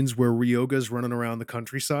opening scenes where Ryoga's running around the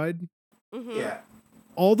countryside, mhm. Yeah.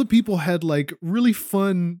 all the people had like really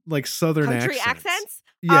fun like southern Country accents. accents?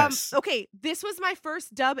 Yes. Okay, this was my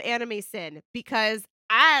first dub anime sin, because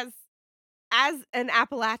as an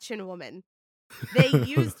Appalachian woman, they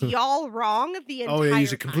used y'all wrong the entire Oh, they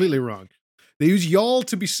use it completely time. wrong. They use y'all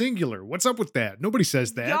to be singular. What's up with that? Nobody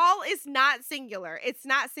says that. Y'all is not singular. It's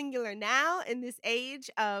not singular now in this age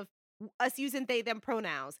of us using they them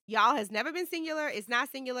pronouns. Y'all has never been singular. It's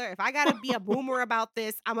not singular. If I gotta be a boomer about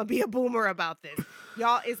this, I'm gonna be a boomer about this.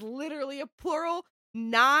 Y'all is literally a plural,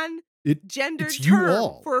 non-gendered it's you term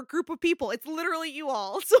all. for a group of people. It's literally you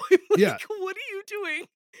all. So I'm like, Yeah. what are you doing?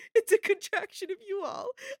 It's a contraction of you all.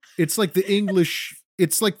 It's like the English,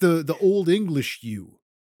 it's like the old English you,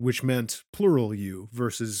 which meant plural you,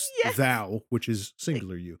 versus Yes. thou, which is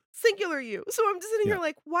singular you. Singular you. So I'm just sitting Yeah. here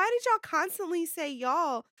like, why did y'all constantly say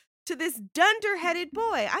y'all to this dunder-headed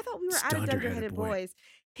boy? I thought we were This out of dunder-headed dunder-headed boy. boys.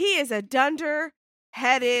 He is a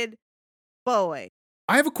dunder-headed boy.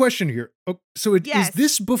 I have a question here. Oh, so is Yes.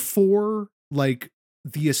 this before like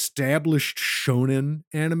the established shonen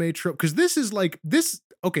anime trope? Because this is like this.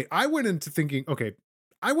 Okay, I went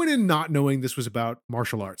in not knowing this was about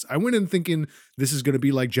martial arts. I went in thinking this is going to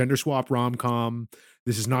be like gender swap rom com.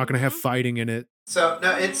 This is not going to have fighting in it. So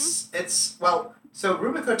no, it's well. So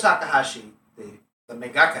Rumiko Takahashi, the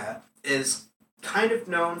mangaka, is kind of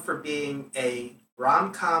known for being a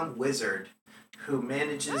rom-com wizard who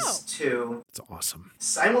manages to It's awesome.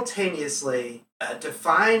 simultaneously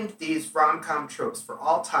define these rom-com tropes for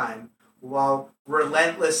all time while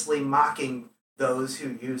relentlessly mocking those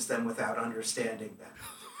who use them without understanding them.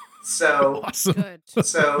 So, Awesome. Good.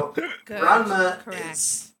 so Good. Ranma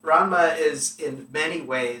Correct. is in many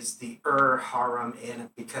ways the harem in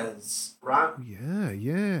because Yeah.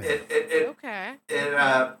 Okay.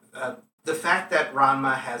 the fact that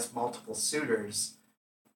Ranma has multiple suitors,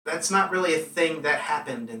 that's not really a thing that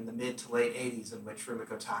happened in the mid to late 80s in which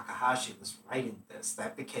Rumiko Takahashi was writing this.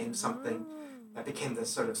 That became something, that became this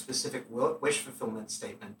sort of specific wish fulfillment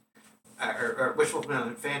statement, or wish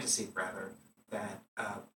fulfillment fantasy, rather,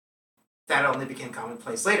 that only became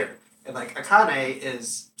commonplace later. And like Akane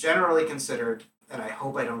is generally considered, and I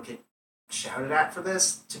hope I don't get shouted at for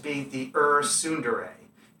this, to be the tsundere.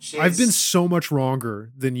 I've been so much wronger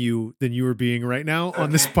than you are being right now on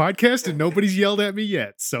this podcast, and nobody's yelled at me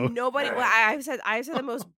yet. So Nobody. All Well, right. I've said the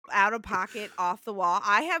most out of pocket, off the wall.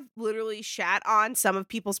 I have literally shat on some of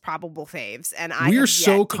people's probable faves, and I we have are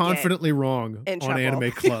so yet to get confidently wrong in on trouble.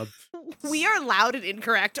 Anime Club. We are loud and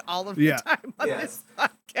incorrect all of Yeah. the time on Yes. this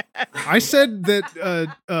podcast. I said that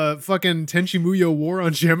fucking Tenchi Muyo War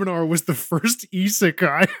on Geminar was the first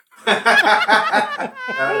isekai. All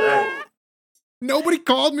right. Nobody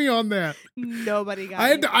called me on that. Nobody got.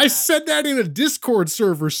 I said that in a Discord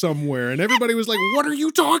server somewhere, and everybody was like, "What are you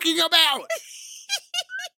talking about?"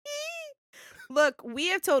 Look, we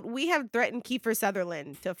have threatened Kiefer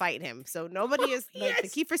Sutherland to fight him. So nobody is the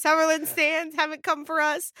Yes. Kiefer Sutherland stands haven't come for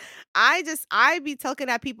us. I be looking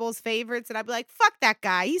at people's favorites and I'd be like, fuck that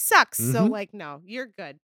guy. He sucks. So Mhm. like, no, you're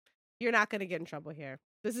good. You're not gonna get in trouble here.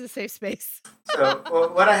 This is a safe space. So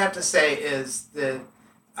what I have to say is that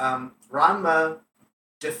Ranma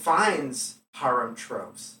defines harem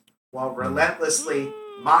tropes while relentlessly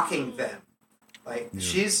mocking them. Like Yeah.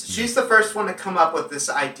 she's the first one to come up with this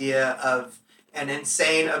idea of an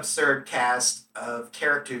insane, absurd cast of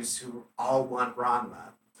characters who all want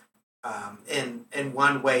Ranma in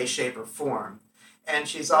one way, shape, or form. And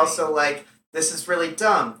she's also like, this is really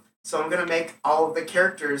dumb, so I'm gonna make all of the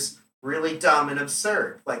characters really dumb and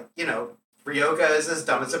absurd. Like, you know, Ryoga is as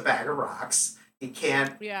dumb as a bag of rocks. He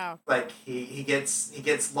can't Yeah. like he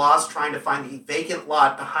gets lost trying to find the vacant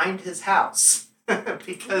lot behind his house.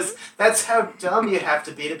 Because that's how dumb you have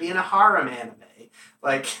to be in a harem anime.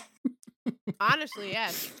 Like Honestly,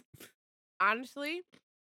 yes. Honestly,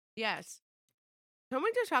 yes. Can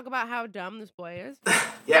we just talk about how dumb this boy is?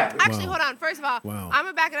 Yeah. Actually, Wow. hold on. First of all, Wow. I'm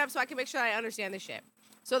gonna back it up so I can make sure I understand this shit.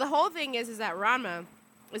 So the whole thing is that Ranma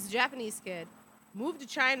is a Japanese kid, moved to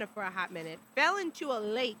China for a hot minute, fell into a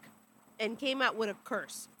lake, and came out with a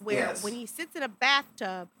curse where Yes. when he sits in a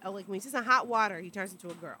bathtub, or like when he sits in hot water, he turns into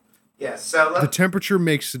a girl. Yes. So The temperature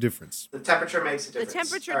makes a difference. the temperature makes a The difference.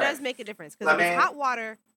 temperature All right. does make a difference because Let if it's me- hot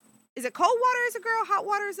water, is it cold water as a girl? Hot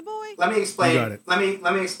water as a boy? Let me explain. You got it. Let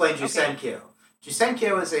me explain Okay. Jusenkyo.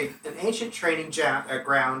 Jusenkyo is an ancient training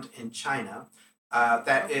ground in China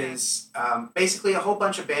that is basically a whole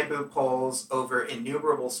bunch of bamboo poles over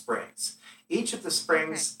innumerable springs. Each of the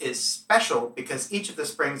springs is special because each of the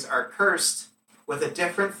springs are cursed with a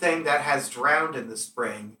different thing that has drowned in the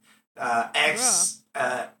spring X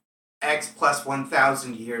plus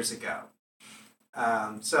 1,000 years ago.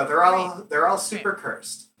 So they're all super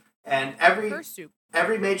cursed, and Curse soup.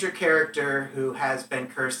 every major character who has been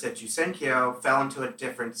cursed at Jusenkyo fell into a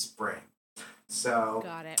different spring. So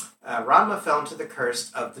Got it. Ranma fell into the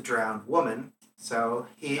curse of the drowned woman. So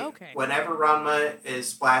whenever Ranma is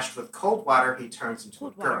splashed with cold water, he turns into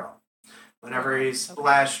Cold a water. girl. Whenever he's Okay.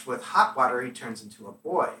 splashed with hot water, he turns into a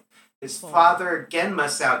boy. His Cool. father, Genma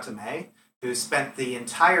Saotome, who spent the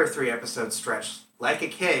entire 3-episode stretch like a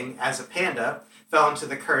king as a panda, fell into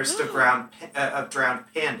the curse of drowned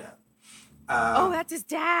panda. That's his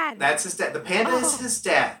dad. That's his dad. The panda is his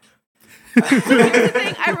dad. Here's the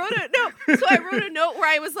thing. I wrote a note where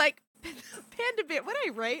I was like, panda bit. What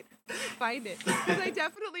did I write? Let me find it. Because I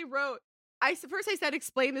definitely wrote. First I said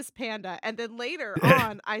explain this panda, and then later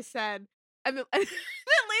on I said, and then later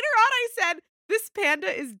on I said this panda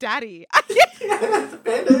is daddy. The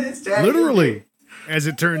panda is daddy. Literally, as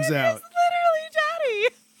it turns out. Literally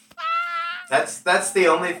daddy. That's the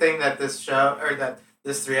only thing that this show or that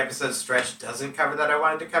this 3-episode stretch doesn't cover that I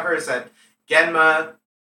wanted to cover is that Genma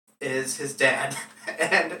is his dad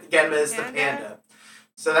and Genma is the panda.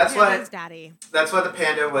 So that's Panda's why daddy. that's why the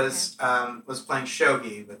panda was playing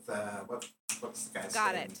shogi with what's the guy's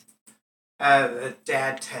Got name? it.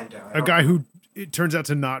 Dad Tendo. I A don't guy know. who it turns out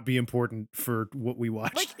to not be important for what we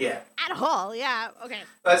watched. Like, Yeah. At all, yeah. Okay.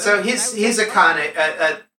 So Okay, he's a Kane.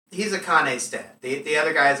 He's a Kane's dad. The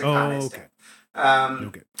other guy is a Kane's okay. dad.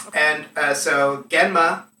 Okay. And so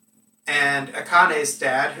Genma and Akane's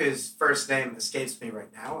dad, whose first name escapes me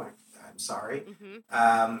right now, I'm sorry.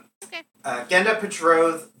 Mm-hmm. Okay. Genda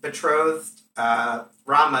betrothed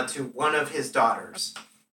Rama to one of his daughters.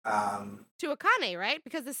 To Akane, right?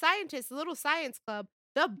 Because the scientists, the little science club,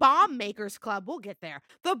 the bomb makers club, we'll get there.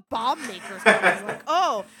 The bomb makers club is like,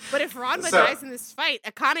 oh, but if Ranma dies in this fight,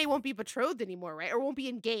 Akane won't be betrothed anymore, right? Or won't be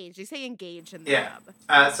engaged. They say engaged in the dub.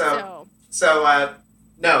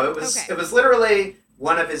 No, it was literally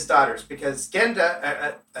one of his daughters because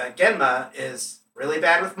Genma is really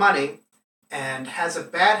bad with money and has a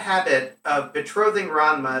bad habit of betrothing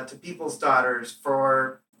Ranma to people's daughters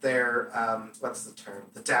for their what's the term?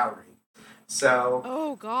 The dowry. So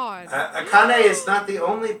Oh God. Akane is not the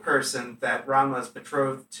only person that Ranma is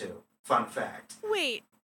betrothed to. Fun fact. Wait.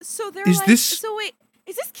 So they're Is like this- so wait,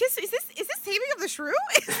 is this kiss is this Taming of the Shrew?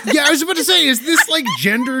 Yeah, I was about to say, is this like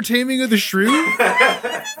gender taming of the shrew?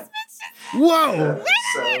 Whoa.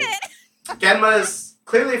 So Genma is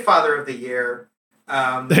clearly father of the year.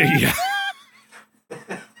 Yeah.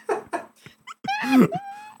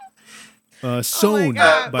 Son,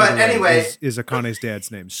 God. by But the way, anyway- is Akane's dad's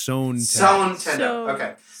name. Son. Son Tendo. Tendo.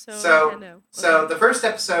 Okay. So So the first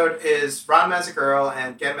episode is Ranma as a girl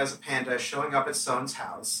and Genma as a panda showing up at Son's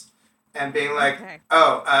house and being like, Okay.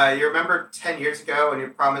 "Oh, you remember 10 years ago when you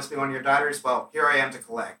promised me one of your daughters? Well, here I am to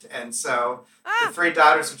collect." And so the 3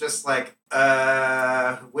 daughters are just like,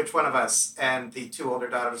 which one of us? And the 2 older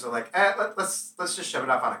daughters are like, let's just shove it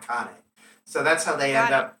off on Akane. So that's how they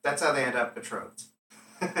end up betrothed.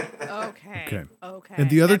 Okay. And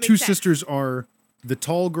the other That 2 makes sense. sisters are the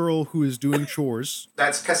tall girl who is doing chores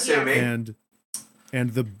That's Kasumi.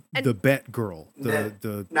 and the bet girl. The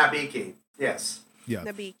Nabiki. Yes. yeah.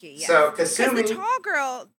 Nabiki, yeah. So Because Kasumi. the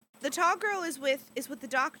tall girl is with the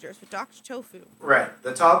doctors, with Dr. Tofu. Right.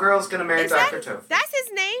 The tall girl's gonna marry Is that- Dr. Tofu. That's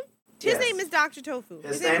his name? His Yes. name is Dr. Tofu.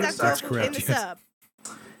 His name name is is Dr. Dr. Tofu in Correct, the yes. sub.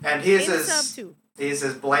 And In the sub too. he's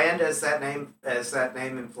as bland as that name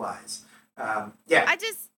implies. Yeah.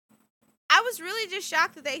 I was really just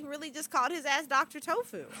shocked that they really just called his ass Dr.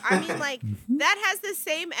 Tofu. I mean, like, that has the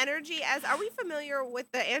same energy as. Are we familiar with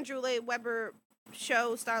the Andrew Lloyd Webber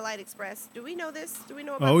show Starlight Express? Do we know this? Do we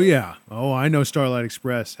know about Oh this? yeah. Oh, I know Starlight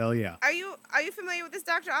Express. Hell yeah. Are you familiar with this,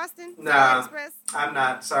 Dr. Austin? No. Starlight Express? I'm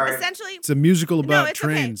not. Sorry. Essentially, It's a musical No, about it's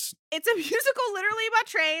okay. trains. it's a musical literally about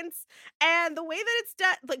trains, and the way that it's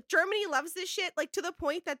done, like Germany loves this shit, like to the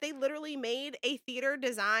point that they literally made a theater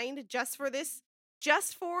designed just for this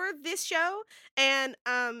show. And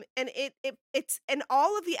it's and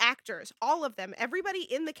all of the actors, all of them, everybody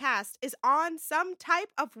in the cast is on some type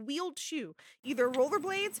of wheeled shoe, either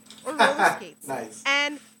rollerblades or roller skates. Nice.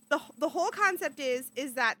 And the whole concept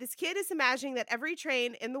is that this kid is imagining that every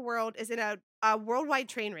train in the world is in a worldwide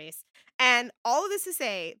train race. And all of this to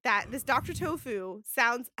say that this Dr. Tofu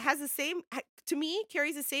has the same, to me,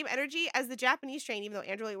 carries the same energy as the Japanese train, even though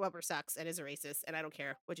Andrew Lloyd Webber sucks and is a racist, and I don't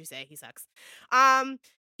care what you say, he sucks.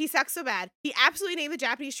 He sucks so bad. He absolutely named the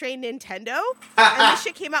Japanese train Nintendo, and this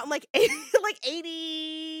shit came out in like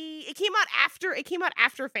 80. It came out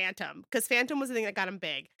after Phantom, because Phantom was the thing that got him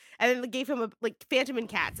big, and then they gave him Phantom and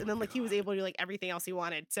Cats, and then like he was able to do like everything else he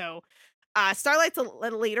wanted. So Starlight's a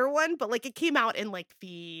later one, but like it came out in like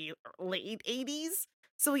the late 80s.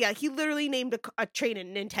 So yeah, he literally named a train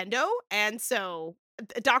in Nintendo, and so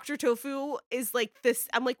Dr. Tofu is like this.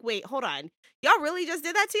 I'm like, wait, hold on. Y'all really just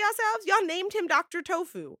did that to yourselves? Y'all named him Dr.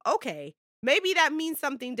 Tofu. Okay, maybe that means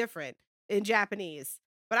something different in Japanese.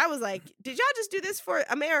 But I was like, did y'all just do this for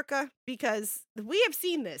America? Because we have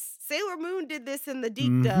seen this. Sailor Moon did this in the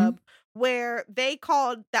deep dub, where they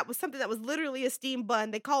called that was something that was literally a steam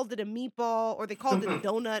bun. They called it a meatball, or they called it a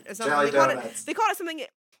donut or something. Jelly donuts. They called it something.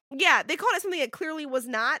 Yeah, they called it something it clearly was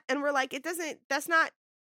not. And we're like, that's not,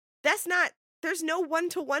 there's no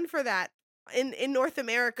 1-to-1 for that in North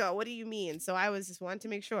America. What do you mean? So I was just wanting to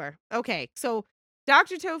make sure. Okay, so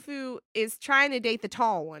Dr. Tofu is trying to date the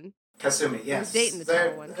tall one. Kasumi, yes. Dating the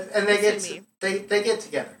tall one. And they Kasumi. they get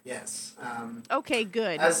together, yes. Okay,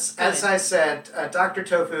 good. As I said, Dr.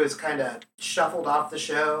 Tofu is kind of shuffled off the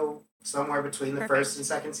show somewhere between the first and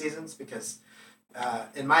second seasons because,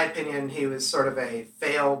 in my opinion, he was sort of a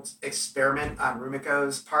failed experiment on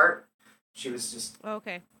Rumiko's part. She was just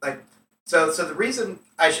okay. like so. The reason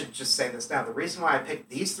I should just say this now. The reason why I picked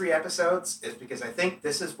these 3 episodes is because I think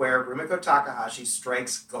this is where Rumiko Takahashi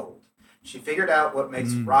strikes gold. She figured out what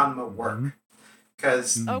makes Ranma work.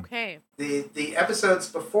 Because the episodes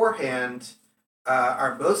beforehand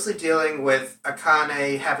are mostly dealing with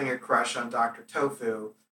Akane having a crush on Dr.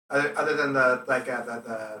 Tofu. Other than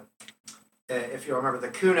the if you remember the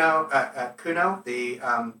Kuno,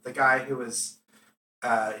 the guy who was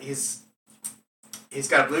he's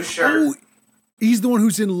got a blue shirt. Oh, he's the one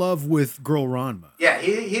who's in love with girl Ranma. Yeah,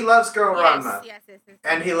 he loves girl Ranma. Yes.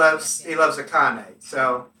 And he loves Akane.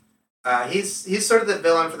 So he's sort of the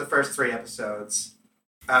villain for the first 3 episodes.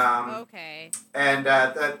 Okay. And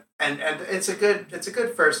it's a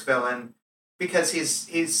good first villain because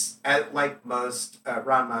he's like most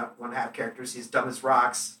Ranma 1/2 characters, he's dumb as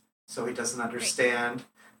rocks, so he doesn't understand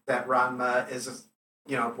that Ranma is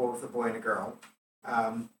both a boy and a girl.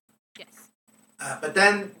 Yes. But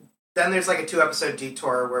then there's like a 2-episode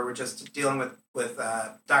detour where we're just dealing with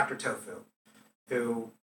Dr. Tofu,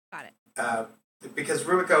 who got it. Because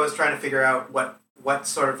Rumiko is trying to figure out what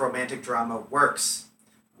sort of romantic drama works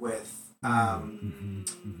with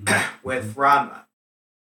with Ranma.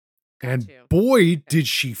 And boy, did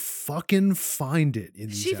she fucking find it in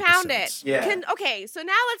these She found episodes. it. Yeah. Okay, so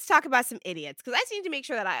now let's talk about some idiots, because I just need to make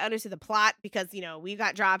sure that I understood the plot, because, we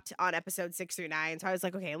got dropped on episode 6 through 9, so I was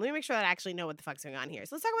like, okay, let me make sure that I actually know what the fuck's going on here.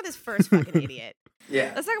 So let's talk about this first fucking idiot.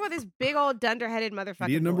 Yeah. Let's talk about this big old dunderheaded motherfucker.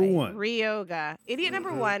 Idiot number 1. Ryoga. Idiot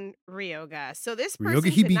number 1, Ryoga. So this Ryoga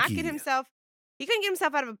person could not Hibiki. get himself, he couldn't get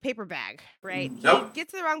himself out of a paper bag, right? Nope. He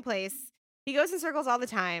gets to the wrong place. He goes in circles all the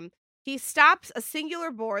time. He stops a singular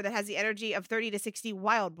boar that has the energy of 30 to 60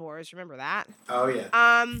 wild boars. Remember that? Oh yeah.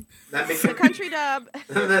 That makes The country dub.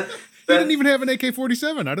 He didn't even have an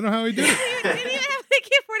AK-47. I don't know how he did it. Didn't even have an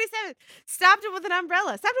AK-47. Stopped him with an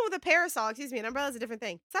umbrella. Stopped him with a parasol. Excuse me, an umbrella is a different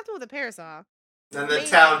thing. Stopped him with a parasol. Then the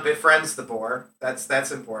town befriends the boar.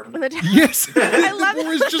 That's important. Yes. I love the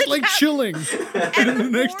boar is it. just like chilling. And the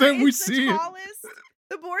next boar time we is the see it.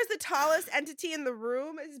 The boar is the tallest entity in the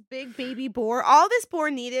room. This big baby boar. All this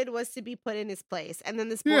boar needed was to be put in his place, and then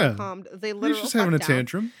this boar calmed. They literally He's just having a fuck down.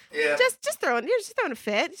 tantrum. Yeah. Just throwing a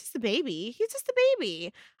fit. It's just a baby. He's just a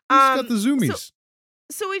baby. He's got the zoomies.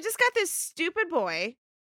 So we just got this stupid boy.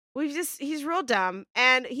 He's real dumb,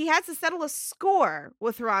 and he has to settle a score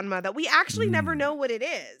with Ranma that we actually never know what it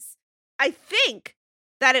is. I think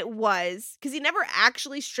that it was, because he never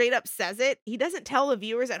actually straight up says it. He doesn't tell the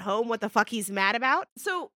viewers at home what the fuck he's mad about.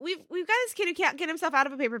 So we've got this kid who can't get himself out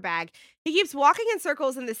of a paper bag. He keeps walking in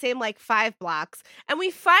circles in the same like 5 blocks, and we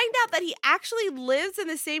find out that he actually lives in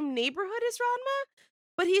the same neighborhood as Ranma,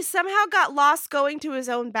 but he somehow got lost going to his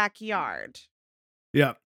own backyard.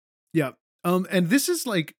 Yeah. Yeah. And this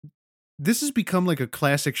has become like a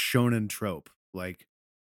classic shonen trope. Like,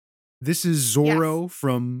 this is Zoro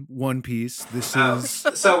from One Piece. This is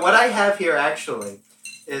so what I have here actually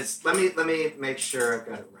is let me make sure I've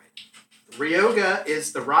got it right. Ryoga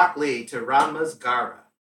is the Rock Lee to Ranma's Gaara.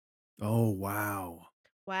 Oh wow.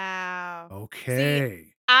 Wow. Okay.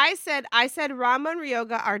 See, I said Ranma and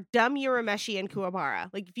Ryoga are dumb Urameshi and Kuwabara.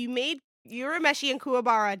 Like, if you made Urameshi and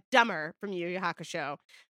Kuwabara dumber from Yu Yu Hakusho,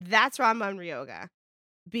 that's Ranma and Ryoga.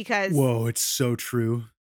 Because whoa, it's so true.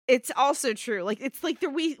 It's also true. Like, it's like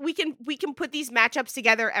we can put these matchups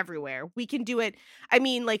together everywhere. We can do it. I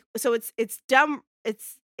mean, like, so it's dumb.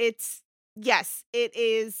 It's yes, it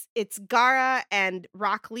is. It's Gaara and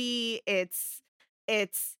Rock Lee. It's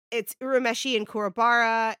Urameshi and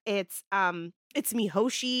Kurabara. It's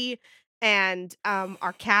Mihoshi and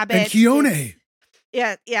our Cabot and Kione.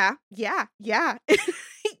 Yeah. Yeah.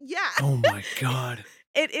 Oh my god.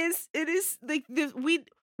 It is like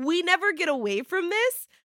we never get away from this,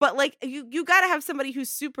 but like you got to have somebody who's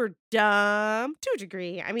super dumb to a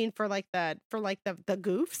degree. I mean, for the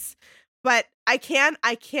goofs. But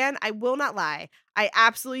I will not lie. I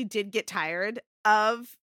absolutely did get tired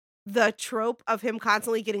of the trope of him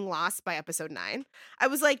constantly getting lost by episode 9. I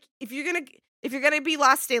was like, if you're gonna be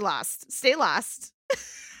lost, stay lost. Stay lost.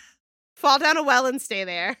 Fall down a well and stay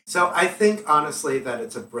there. So I think honestly that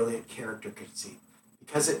it's a brilliant character conceit,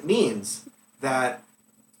 because it means that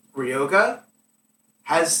Ryoga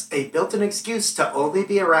has a built-in excuse to only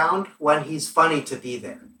be around when he's funny to be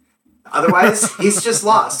there. Otherwise, he's just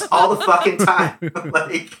lost all the fucking time.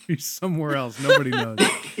 Like, he's somewhere else. Nobody knows.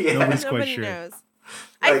 Yeah. Nobody's quite Nobody sure. knows.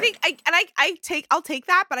 Like, I think I'll take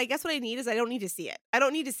that, but I guess what I need is I don't need to see it. I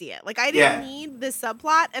don't need to see it. Like, I didn't need the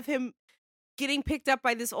subplot of him getting picked up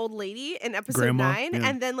by this old lady in episode Grandma, 9 yeah.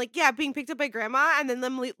 and then being picked up by grandma and then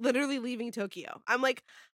them literally leaving Tokyo. I'm like,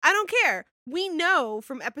 I don't care. We know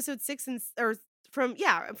from episode 6 from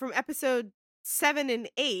episode 7 and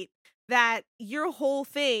 8 that your whole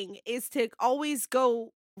thing is to always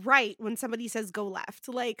go right when somebody says go left.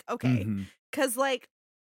 Like, okay. Mhm. Cuz like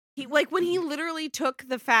when he literally took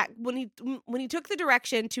when he took the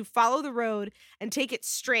direction to follow the road and take it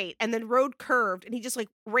straight, and then road curved, and he just like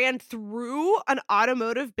ran through an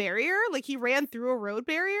automotive barrier, like he ran through a road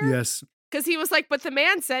barrier. Yes. Because he was like, but the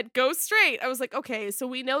man said go straight. I was like, okay, so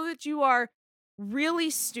we know that you are really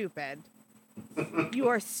stupid. You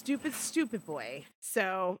are stupid boy.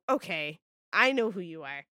 So okay, I know who you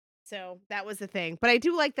are. So that was the thing. But I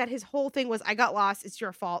do like that his whole thing was, I got lost, it's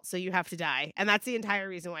your fault, so you have to die. And that's the entire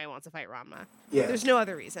reason why he wants to fight Ranma. yeah. There's no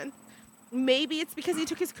other reason. Maybe it's because he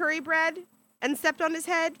took his curry bread and stepped on his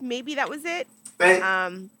head. Maybe that was it. They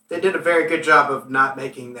did a very good job of not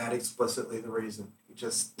making that explicitly the reason. You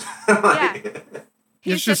just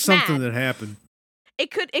He's It's just something mad. that happened.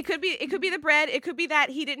 It could be the bread. It could be that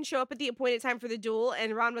he didn't show up at the appointed time for the duel,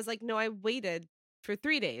 and Ron was like, no, I waited for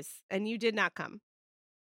 3 days and you did not come.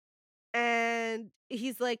 And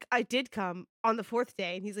he's like, I did come on the 4th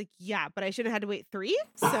day. And he's like, yeah, but I shouldn't have had to wait 3.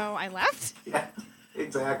 So I left. Yeah,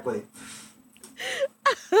 exactly.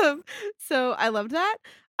 So I loved that.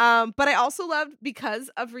 But I also loved, because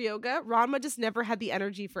of Ryoga, Ranma just never had the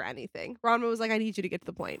energy for anything. Ranma was like, I need you to get to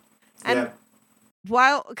the point. And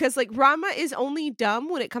because like Ranma is only dumb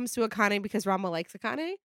when it comes to Akane because Ranma likes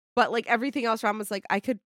Akane. But like everything else, Ranma's like, I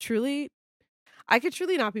could truly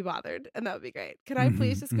not be bothered, and that would be great. Can I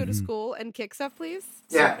please just go to school and kick stuff, please?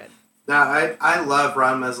 Yeah. So good. No, I love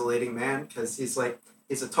Ranma as a leading man, because he's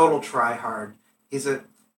a total tryhard.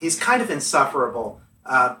 He's kind of insufferable,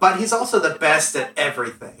 but he's also the best at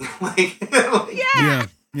everything.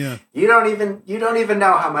 Yeah. You don't even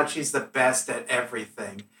know how much he's the best at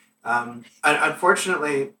everything.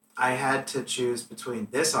 Unfortunately, I had to choose between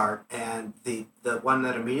this arc and the one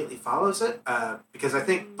that immediately follows it, because I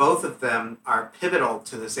think both of them are pivotal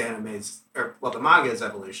to this anime's, the manga's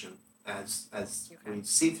evolution as we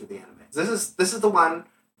see through the anime. This is the one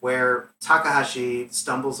where Takahashi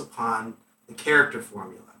stumbles upon the character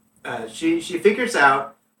formula. She figures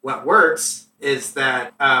out what works is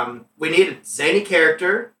that we need a zany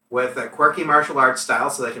character with a quirky martial arts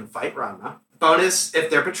style so they can fight Ranma. Bonus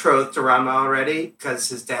if they're betrothed to Ranma already, because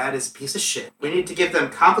his dad is a piece of shit. We need to give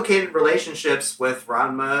them complicated relationships with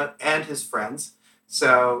Ranma and his friends.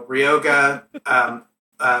 So Ryoga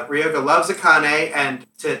Ryoga loves Akane, and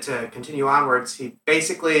to continue onwards, he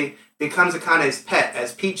basically becomes Akane's pet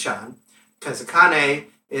as Pichan, because Akane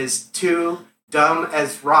is too dumb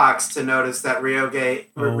as rocks to notice that Ryoga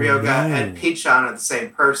and Pichan are the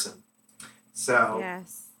same person. So,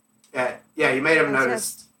 Yes. yeah, you may have That's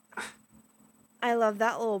noticed. I love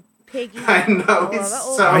that little piggy. I know, I he's love that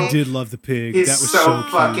little so... I pig. did love the pig. He's That was so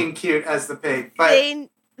cute. fucking cute as the pig. But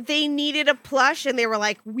They needed a plush, and they were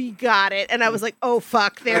like, "We got it." And I was like, "Oh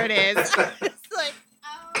fuck, there it is." It's like,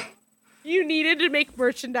 oh. You needed to make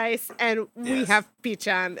merchandise, and we Yes. have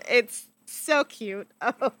Pichan. It's so cute.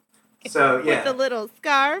 Oh, so yeah, with the little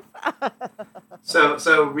scarf. so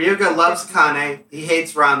Ryoga loves Akane. He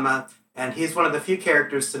hates Ranma, and he's one of the few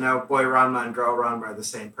characters to know boy Ranma and girl Ranma are the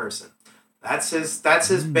same person. That's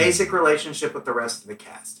his basic relationship with the rest of the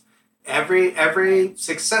cast. Every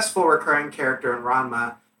successful recurring character in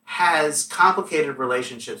Ranma has complicated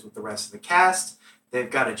relationships with the rest of the cast. They've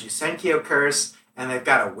got a Jusenkyo curse, and they've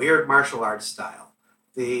got a weird martial arts style.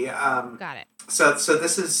 Got it. So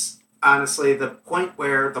this is honestly the point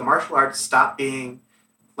where the martial arts stop being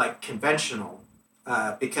like conventional,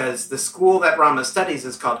 because the school that Ranma studies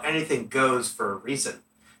is called Anything Goes for a reason.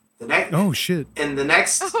 Oh shit! In the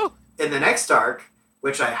next arc,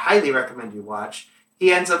 which I highly recommend you watch,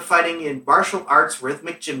 he ends up fighting in martial arts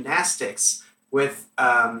rhythmic gymnastics with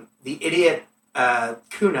the idiot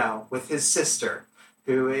Kuno, with his sister,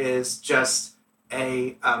 who is just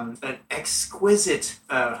an exquisite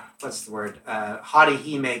haughty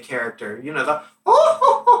Hime character. You know, the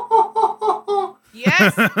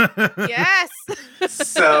Yes. Yes.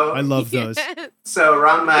 So I love those. Yes. So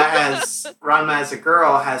Ranma as a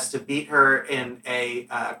girl has to beat her in a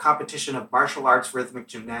competition of martial arts rhythmic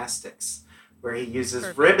gymnastics, where he uses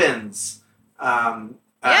Perfect. ribbons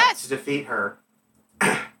Yes. to defeat her.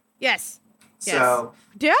 Yes. So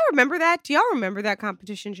Do y'all remember that? Do y'all remember that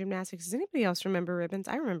competition gymnastics? Does anybody else remember ribbons?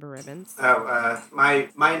 I remember ribbons. my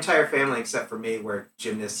entire family except for me were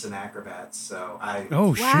gymnasts and acrobats. So I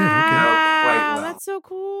Oh shit! Okay. Wow, quite well. that's so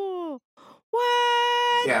cool.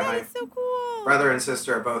 What? Yeah, That my is so cool. brother and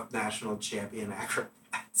sister are both national champion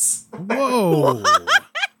acrobats. Whoa!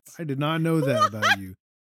 I did not know that about you.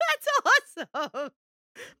 That's awesome.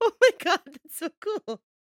 Oh my god, that's so cool.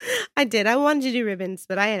 I did. I wanted to do ribbons,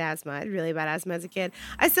 but I had asthma. I had really bad asthma as a kid.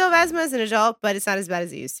 I still have asthma as an adult, but it's not as bad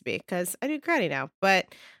as it used to be because I do karate now. But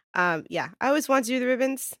yeah, I always wanted to do the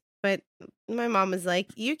ribbons, but my mom was like,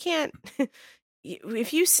 "You can't.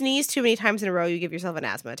 If you sneeze too many times in a row, you give yourself an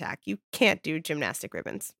asthma attack. You can't do gymnastic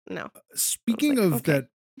ribbons." No. Speaking like, of okay.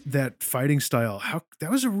 that fighting style, that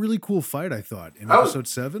was a really cool fight. I thought in Oh. episode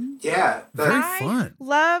 7. Yeah, Very I fun.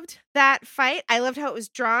 loved that fight. I loved how it was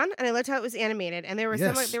drawn, and I loved how it was animated. And there were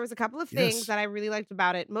Yes. there was a couple of things Yes. that I really liked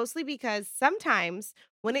about it, mostly because sometimes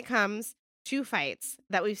when it comes to fights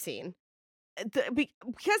that we've seen,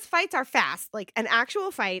 because fights are fast, like an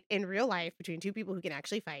actual fight in real life between two people who can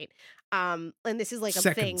actually fight. And this is like a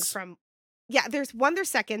thing Seconds. from. Yeah, there's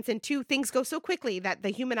seconds, and two, things go so quickly that the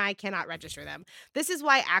human eye cannot register them. This is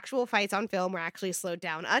why actual fights on film were actually slowed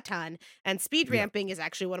down a ton, and speed Yeah. ramping is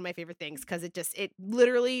actually one of my favorite things because it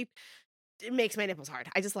literally it makes my nipples hard.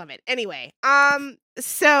 I just love it. Anyway,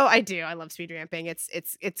 so I love speed ramping. It's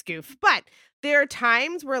goof, but there are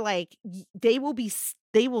times where like they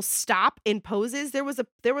will stop in poses. There was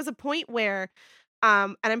a point where,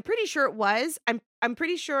 and I'm pretty sure it was I'm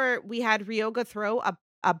pretty sure we had Ryoga throw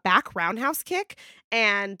a back roundhouse kick,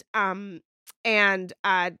 and Ranma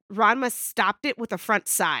stopped it with a front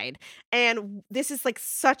side. And this is like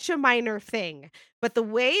such a minor thing, but the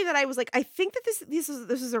way that I was like, I think that this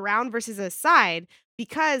was a round versus a side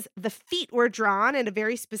because the feet were drawn in a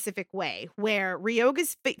very specific way, where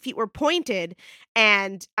Ryoga's feet were pointed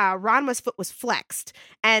and Ranma's foot was flexed,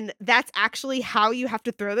 and that's actually how you have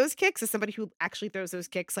to throw those kicks. As somebody who actually throws those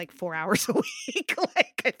kicks like 4 hours a week,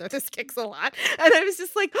 like I throw those kicks a lot, and I was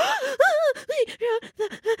just like,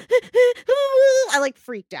 I like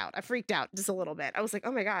freaked out. I freaked out just a little bit. I was like,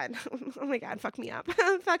 oh my god, fuck me up,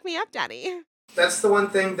 fuck me up, daddy. that's the one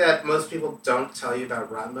thing that most people don't tell you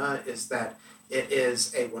about Ranma is that it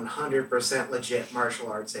is a 100% legit martial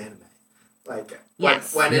arts anime. Like when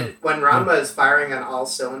Yes. when Ranma is firing on all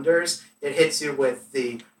cylinders, it hits you with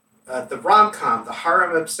the rom-com, the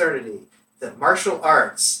harem absurdity, the martial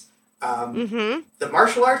arts, Mm-hmm. the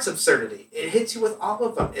martial arts absurdity. It hits you with all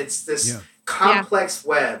of them. It's this Yeah. complex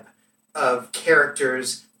web of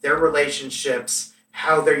characters, their relationships,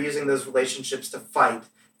 how they're using those relationships to fight,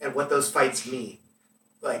 and what those fights mean.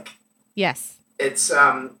 Like Yes. it's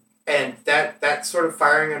and that sort of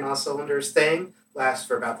firing on all cylinders thing lasts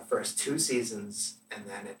for about the first 2 seasons, and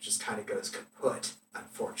then it just kind of goes kaput,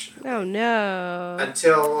 unfortunately. Oh no.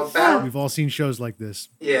 Until about We've all seen shows like this.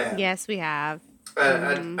 yeah, Yes, we have.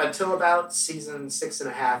 until about season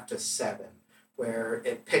 6.5 to 7, where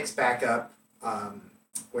it picks back up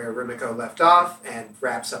where Rumiko left off and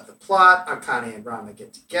wraps up the plot. Akane and Ranma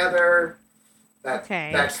get together. That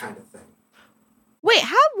kind of thing. Wait,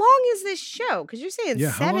 how long is this show? Because you're saying Yeah,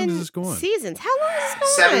 how long 7 does this go on? seasons. How long is this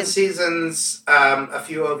going 7 on? seasons, a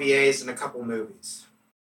few OVAs, and a couple movies.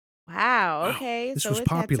 Wow. Okay. This so was it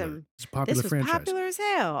had popular. some. It's a popular This was franchise. popular as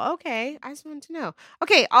hell. Okay, I just wanted to know.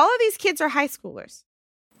 Okay, all of these kids are high schoolers,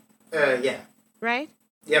 Yeah. right?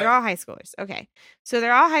 Yep. They're all high schoolers. Okay, so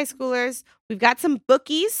they're all high schoolers. We've got some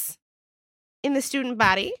bookies in the student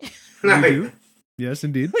body. We do. Yes,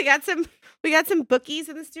 indeed. we got some bookies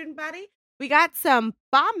in the student body. We got some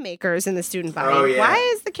bomb makers in the student body. Oh, yeah. Why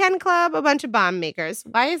is the Ken Club a bunch of bomb makers?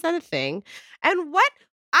 Why is that a thing? And what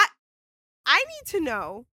I need to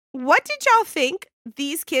know, what did y'all think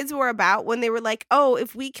these kids were about when they were like, "Oh,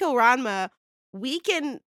 if we kill Ranma, we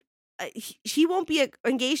can he won't be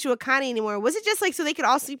engaged to Akane anymore." Was it just like so they could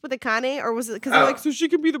all sleep with Akane, or was it because they're like, so she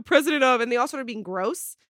can be the president of, and they all started being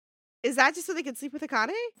gross? Is that just so they could sleep with Akane?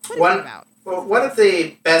 What is that about? Well, one of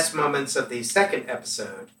the best moments of the second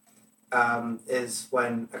episode is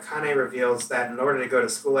when Akane reveals that in order to go to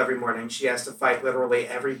school every morning, she has to fight literally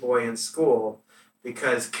every boy in school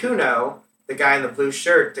because Kuno, the guy in the blue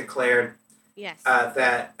shirt, declared Yes.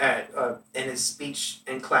 that in his speech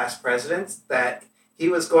in class presidents that he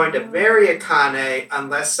was going to marry Akane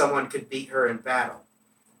unless someone could beat her in battle.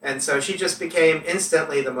 And so she just became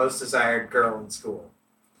instantly the most desired girl in school.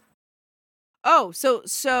 Oh,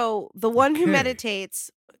 so the one who Okay.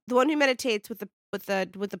 meditates, with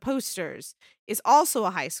the posters is also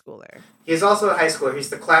a high schooler. He's also a high schooler. He's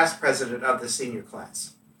the class president of the senior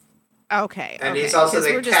class. Okay. And okay, he's also 'cause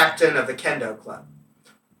the we're just- captain of the kendo club.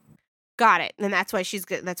 Got it. And that's why she's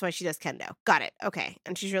good. That's why she does kendo. Got it. Okay.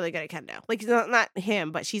 And she's really good at kendo. Like not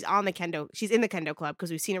him, but she's on the kendo. She's in the kendo club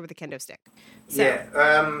because we've seen her with the kendo stick. So,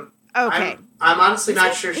 Yeah. Okay. I'm honestly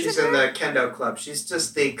not sure Is it she's in the kendo club. She's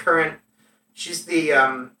just the current. She's the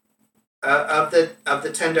of the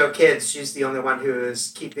Tendo kids. She's the only one who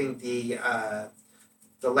is keeping the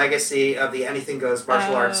legacy of the Anything Goes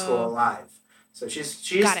martial arts school Oh. alive. So she's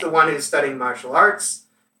Got the it. one who's studying martial arts.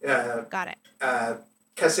 Got it.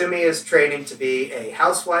 Kasumi is training to be a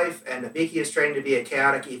housewife, and Nabiki is training to be a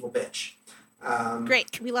chaotic evil bitch.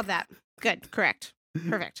 Great. We love that. Good. Correct.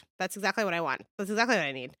 Perfect. That's exactly what I want. That's exactly what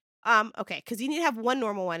I need. Okay, because you need to have one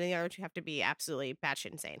normal one, and the other two have to be absolutely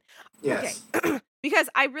batshit insane. Yes. Okay. Because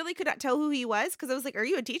I really could not tell who he was, because I was like, "Are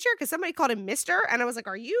you a teacher?" Because somebody called him Mister, and I was like,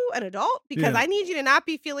 "Are you an adult?" Because Yeah. I need you to not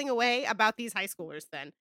be feeling away about these high schoolers.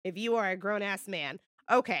 Then, if you are a grown ass man,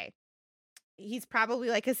 okay, he's probably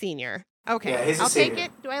like a senior. Okay, Yeah, he's a I'll take senior.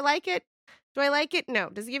 it. Do I like it? Do I like it? No.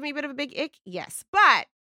 Does it give me a bit of a big ick? Yes, but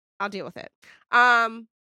I'll deal with it.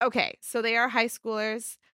 Okay, so they are high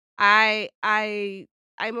schoolers. I'm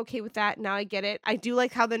okay with that. Now I get it. I do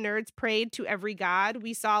like how the nerds prayed to every god.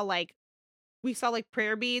 We saw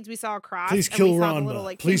prayer beads. We saw a cross. Please and kill we saw the Ranma. little,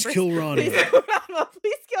 like, Please papers. kill Please Ranma. kill Ranma.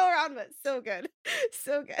 Please kill Ranma. So good.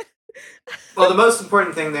 So good. Well, the most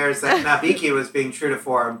important thing there is that Nabiki was being true to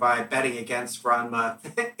form by betting against Ranma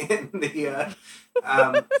in the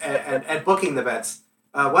and booking the bets.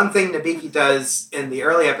 One thing Nabiki does in the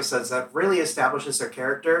early episodes that really establishes her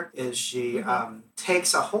character is she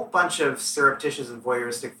takes a whole bunch of surreptitious and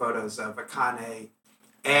voyeuristic photos of Akane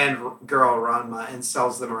and girl Ranma and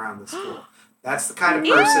sells them around the school. That's the kind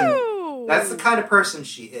of person. Ew. That's the kind of person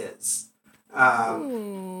she is.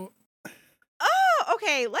 Oh,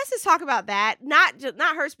 okay. Let's just talk about that. Not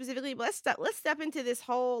her specifically, but let's step into this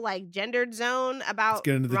whole like gendered zone about. Let's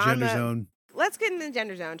get into the gender Ranma. zone. Let's get into the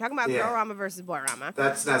gender zone. Talking about Yeah. girl Rama versus boy Rama.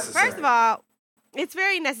 That's necessary. First of all, it's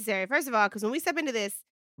very necessary. First of all, because when we step into this,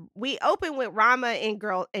 we open with Rama in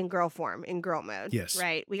girl form, in girl mode. Yes.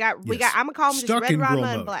 Right. We got. Yes. I'm gonna call them just Stuck red in girl Rama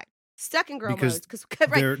and mode. black. Stuck in girl Because mode because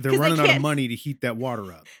They're running out of money to heat that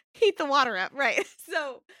water up. heat the water up, right?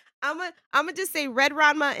 So I'm gonna just say red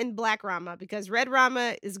Rama and black Rama because red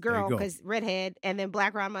Rama is girl go. because redhead, and then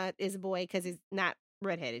black Rama is a boy because he's not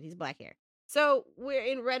redheaded, he's black hair. So we're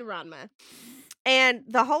in red Rama, and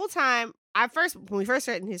the whole time when we first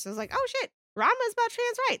started this, I was like, oh shit, Rama's about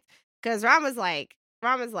trans rights because Rama's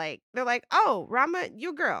like they're like, oh Rama,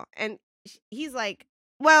 you girl, and he's like,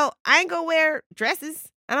 well, I ain't gonna wear dresses,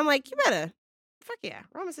 and I'm like, you better. Fuck yeah,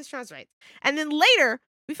 Rama says trans rights. And then later,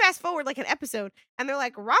 we fast forward like an episode, and they're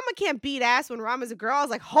like, Rama can't beat ass when Rama's a girl. I was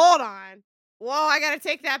like, hold on. Whoa, I gotta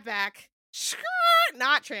take that back. are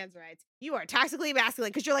not trans rights. You are toxically masculine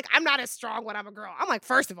because you're like, I'm not as strong when I'm a girl. I'm like,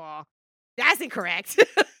 first of all, that's incorrect.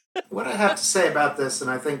 What I have to say about this, and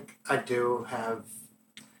I think I do have.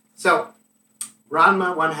 So,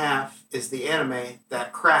 Ranma 1/2 is the anime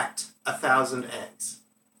that cracked 1,000 eggs.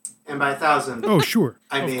 And by 1,000, Oh, sure.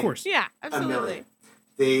 I mean, of course. Yeah, a absolutely.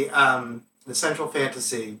 million. The central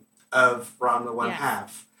fantasy of Ranma 1/2,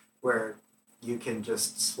 Yes. where you can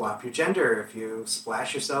just swap your gender if you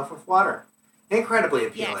splash yourself with water. Incredibly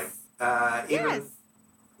appealing. Yes. Even Yes.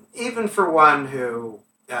 even for one who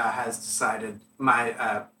has decided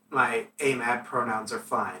my AMAB pronouns are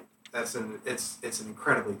fine. It's an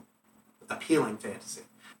incredibly appealing fantasy.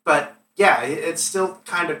 But yeah, it's still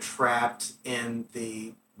kind of trapped in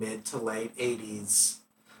the mid to late 80s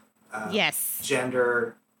Yes.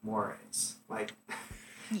 gender mores. Like,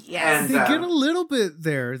 Yes. and They get a little bit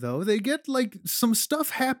there, though. They get like some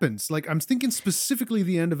stuff happens. Like I'm thinking specifically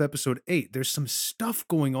the end of episode 8. There's some stuff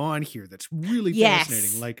going on here that's really Yes.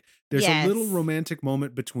 fascinating. Like there's a little Yes. romantic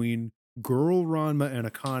moment between girl Ranma and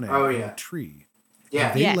Akane Oh, in yeah. a tree. yeah,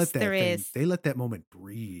 And they Yes, let that there thing, is. they let that moment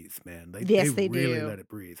breathe, man. Yes, they they really do. let it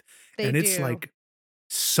breathe. They And it's do. like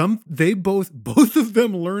they both of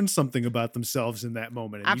them learn something about themselves in that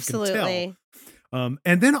moment. And you can tell. Absolutely.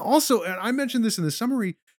 And then also, and I mentioned this in the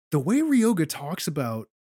summary, the way Ryoga talks about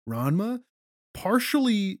Ranma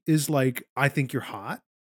partially is like, I think you're hot,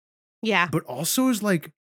 Yeah. but also is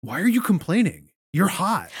like, why are you complaining? You're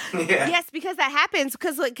hot. yeah. Yes, because that happens.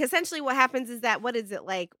 Because like essentially, what happens is that what is it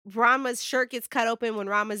like? Rama's shirt gets cut open when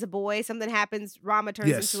Rama's a boy. Something happens. Rama turns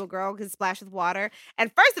Yes. into a girl because splashed with water.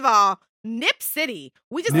 And first of all, Nip City.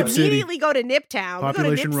 We just Nip City. immediately go to Nip Town.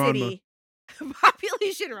 Population we go to Nip Ranma. City.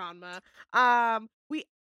 Population Ranma. We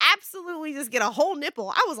absolutely just get a whole nipple.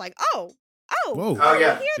 I was like, oh, Whoa. Oh,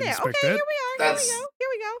 yeah. here Didn't there. expect Okay, that. here we are. That's- Here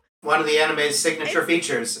we go. One of the anime's signature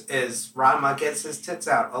features is Ranma gets his tits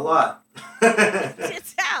out a lot.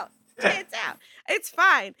 Tits out. Tits out. It's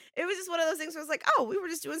fine. It was just one of those things where it's like, oh, we were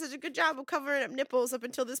just doing such a good job of covering up nipples up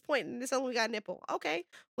until this point, and this only got a nipple. Okay,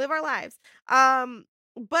 live our lives.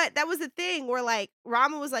 But that was the thing where like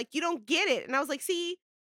Rama was like, you don't get it, and I was like, see,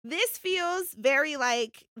 this feels very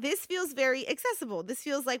accessible. This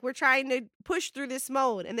feels like we're trying to push through this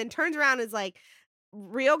mode, and then turns around and is like.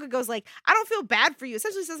 Ryoga goes like, I don't feel bad for you.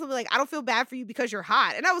 Essentially says something like, I don't feel bad for you because you're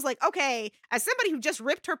hot. And I was like, okay, as somebody who just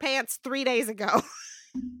ripped her pants 3 days ago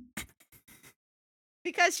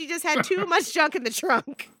because she just had too much junk in the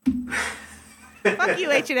trunk. Fuck you,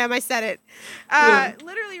 H&M. I said it.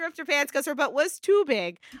 Literally ripped her pants because her butt was too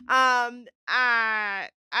big. No,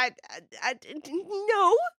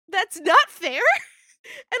 that's not fair.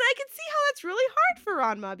 And I can see how that's really hard for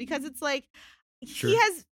Ranma because it's like Sure. he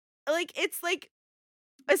has like it's like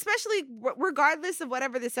especially regardless of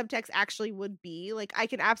whatever the subtext actually would be, like I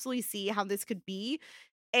can absolutely see how this could be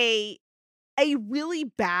a really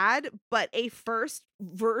bad but a first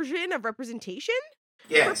version of representation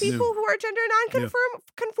Yes. for people who are gender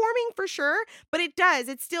conforming for sure, but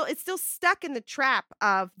it's still stuck in the trap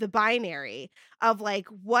of the binary of like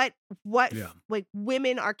what like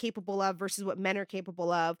women are capable of versus what men are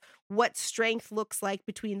capable of, what strength looks like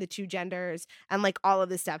between the two genders, and like all of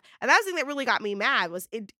this stuff. And that was the thing that really got me mad was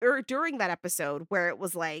during that episode where it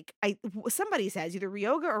was like somebody says either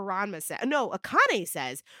Ryoga or Ranma said Akane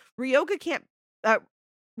says Ryoga can't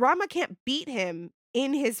Ranma can't beat him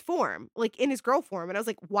in his form, like in his girl form. And I was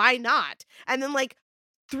like, why not? And then like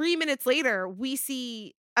 3 minutes later, we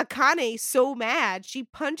see Akane so mad, she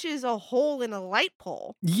punches a hole in a light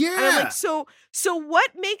pole. Yeah. And I'm like, so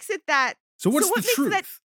what makes it that? So what's what the makes truth? that-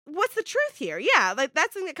 What's the truth here? Yeah, like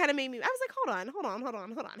that's the thing that kind of made me. I was like, hold on.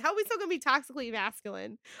 How are we still gonna be toxically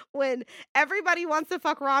masculine when everybody wants to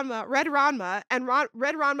fuck Ranma, Red Ranma, and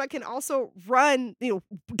Red Ranma can also run,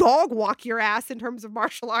 dog walk your ass in terms of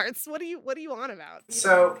martial arts? What are you on about?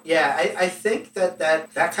 So yeah, I think that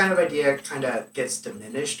kind of idea kind of gets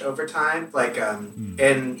diminished over time. Like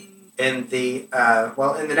in the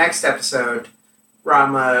next episode,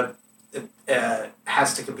 Ranma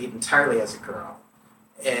has to compete entirely as a girl.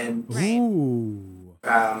 And Ooh.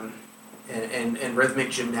 and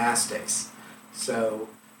rhythmic gymnastics. So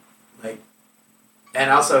like,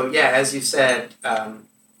 and also as you said,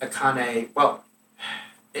 Akane. Well,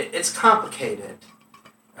 it's complicated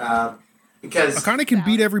because Akane can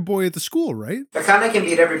beat every boy at the school, right? Akane can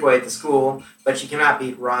beat every boy at the school, but she cannot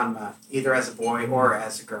beat Ranma either as a boy or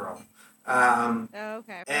as a girl.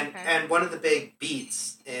 Okay. And one of the big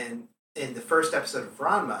beats in the first episode of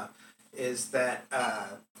Ranma is that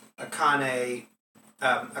Akane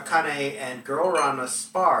and Girl Ranma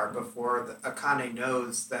spar before Akane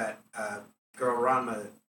knows that Girl Ranma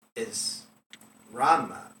is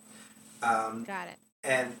Ranma. Got it.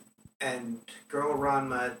 and girl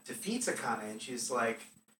Ranma defeats Akane, and she's like,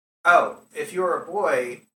 "Oh, if you were a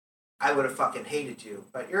boy, I would have fucking hated you,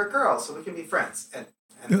 but you're a girl, so we can be friends." And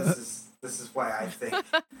this is why I think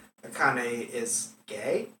Akane is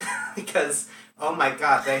gay because oh my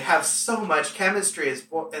god, they have so much chemistry as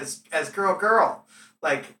girl.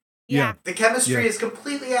 Like Yeah. the chemistry is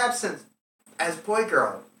completely absent as boy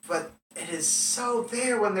girl, but it is so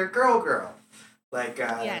there when they're girl. Like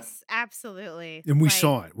Yes, absolutely. And we Like,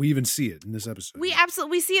 saw it. We even see it in this episode.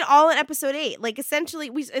 we see it all in episode 8. Like essentially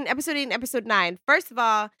we in episode 8 and episode 9. First of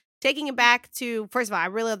all, taking it back to I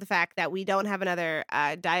really love the fact that we don't have another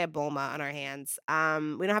Diabulma on our hands. We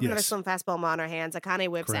don't have another Yes. Slim Fast Bulma on our hands. Akane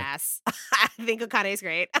whips Correct. ass. I think Akane's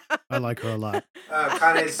great. I like her a lot.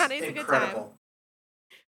 Akane's Akane's a good incredible.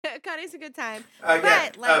 Akane's a good time. Yeah,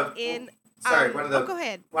 But like in sorry, go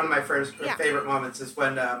ahead. one of my first Yeah. favorite moments is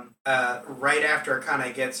when right after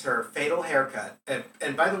Akane gets her fatal haircut,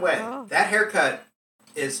 and by the way, Oh. that haircut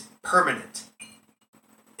is permanent.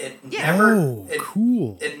 It Yeah.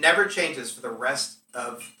 Cool. it never changes for the rest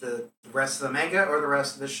of the manga or the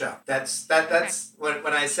rest of the show. That's when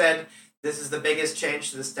I said this is the biggest change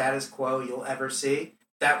to the status quo you'll ever see.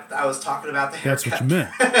 That I was talking about the That's haircut. what you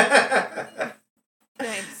meant.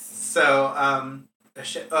 Nice. So,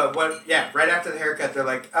 right after the haircut, they're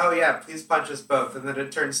like, "Oh yeah, please punch us both," and then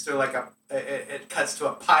it turns to like it cuts to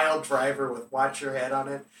a pile driver with "Watch Your Head" on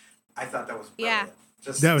it. I thought that was brilliant.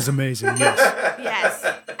 Yeah. That was amazing. Yes. Yes,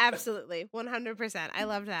 absolutely, 100%. I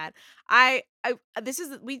love that.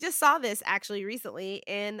 We just saw this actually recently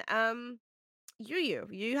in Yu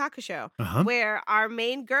Yu Hakusho, Uh-huh. where when our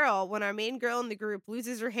main girl in the group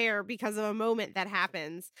loses her hair because of a moment that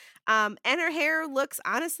happens, and her hair looks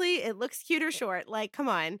cute or short. Like, come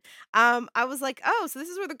on. I was like, oh, so this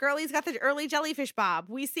is where the girlie's got the early jellyfish bob.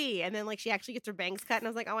 We see, and then like she actually gets her bangs cut, and I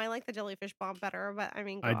was like, oh, I like the jellyfish bob better, but I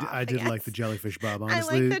mean, I did like the jellyfish bob, I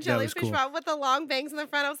honestly. like the That was jellyfish cool. bob with the long bangs in the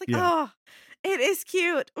front. I was like, Yeah. oh, it is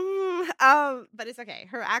cute. But it's okay.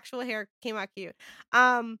 Her actual hair came out cute.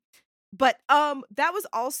 But that was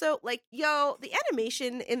also like, the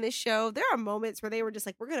animation in this show, there are moments where they were just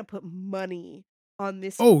like, we're gonna put money on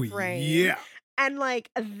this Oh, frame. yeah. And like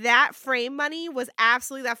that frame money was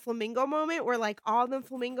absolutely that flamingo moment where like all the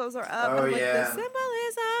flamingos are up Oh, and like yeah. the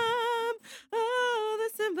symbolism. Oh,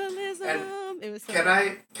 the symbolism. It was so Can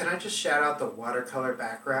good. I just shout out the watercolor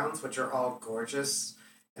backgrounds, which are all gorgeous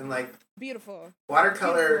and like Beautiful.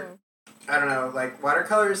 watercolor. Beautiful. I don't know, like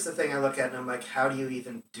watercolor is the thing I look at and I'm like, how do you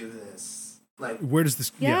even do this? Like, Where does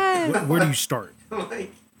this? Yes. Yeah. Where do you start?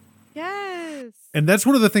 like Yes. And that's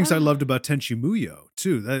one of the things I Oh. loved about Tenchi Muyo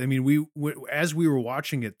too. I mean, we as we were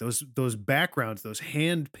watching it, those backgrounds, those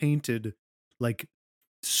hand painted, like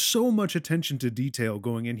so much attention to detail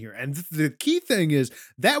going in here. And the key thing is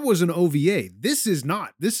that was an OVA. This is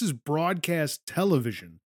not. This is broadcast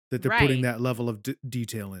television that they're putting Right. that level of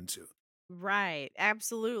detail into. Right,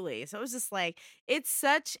 absolutely. So it was just like it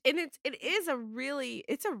is a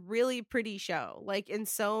really pretty show, like in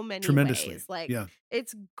so many Tremendously. ways. Like Yeah.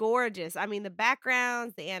 it's gorgeous. I mean, the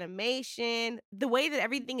backgrounds, the animation, the way that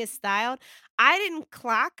everything is styled. I didn't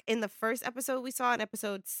clock in the first episode we saw in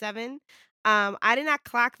episode 7. I did not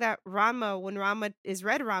clock that Ranma when Ranma is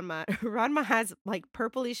red Ranma. Ranma has like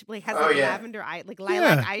purplish, like has Oh, like yeah. lavender eye, like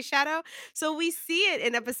lilac Yeah. eyeshadow. So we see it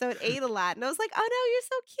in episode 8 a lot. And I was like, oh no, you're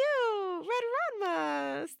so cute. Red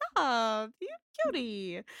Ranma. Stop. You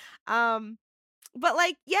cutie. But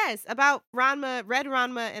like, yes, about Red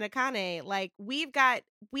Ranma and Akane, like we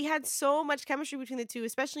had so much chemistry between the two,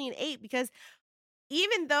 especially in 8, because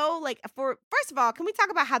even though like first of all, can we talk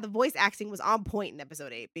about how the voice acting was on point in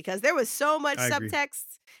episode 8? Because there was so much I agree. subtext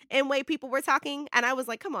in way people were talking, and I was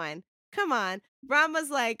like, come on. Ranma's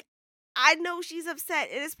like, I know she's upset.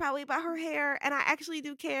 It is probably about her hair, and I actually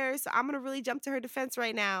do care, so I'm gonna really jump to her defense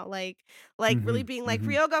right now. Like really being like,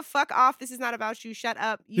 Ryoga, fuck off. This is not about you. Shut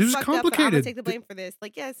up. You This is fucked up, but I'm gonna complicated. take the blame for this.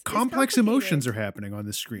 Like, yes, it's Complex emotions complicated. are happening on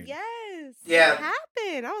the screen. Yes. Yeah. It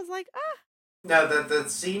happened. I was like, No, the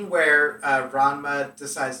scene where Ranma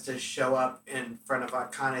decides to show up in front of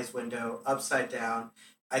Akane's window upside down,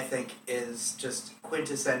 I think is just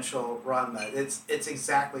quintessential Ranma. It's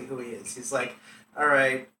exactly who he is. He's like, all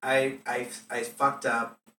right, I fucked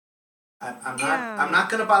up. I'm Yeah. not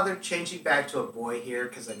gonna bother changing back to a boy here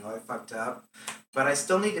because I know I fucked up, but I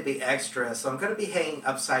still need to be extra. So I'm gonna be hanging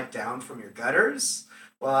upside down from your gutters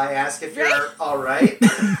while I ask if Right. you're all right.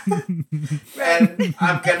 And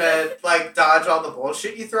I'm gonna like dodge all the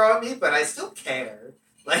bullshit you throw at me, but I still care.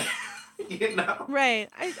 Like, you know. right.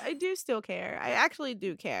 I do still care. I actually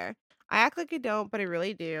do care. I act like I don't, but I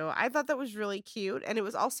really do. I thought that was really cute. And it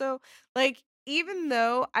was also like even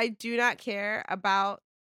though I do not care about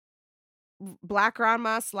Black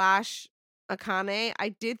Ranma / Akane, I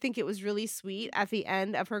did think it was really sweet at the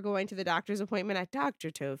end of her going to the doctor's appointment at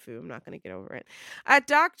Dr. Tofu. I'm not going to get over it. At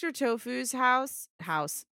Dr. Tofu's house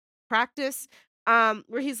practice,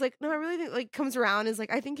 where he's like, no, I really think, like, comes around and is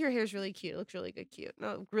like, I think your hair's really cute. It looks really good, cute.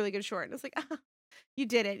 No, really good short. And it's like, you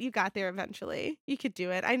did it. You got there eventually. You could do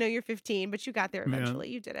it. I know you're 15, but you got there Yeah. eventually.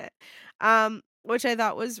 You did it. Which I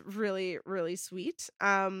thought was really, really sweet.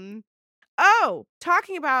 Oh,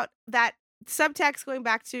 talking about that subtext going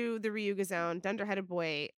back to the Ryuga zone, Dunderheaded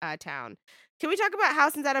Boy town. Can we talk about how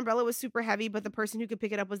since that umbrella was super heavy, but the person who could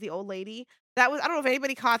pick it up was the old lady? That was, I don't know if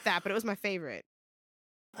anybody caught that, but it was my favorite.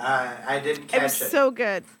 I didn't catch It was so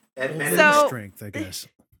good. Admittedly. So- strength, I guess.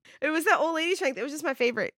 It was that old lady strength. It was just my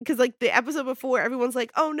favorite because, like, the episode before, everyone's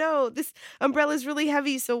like, "Oh no, this umbrella's really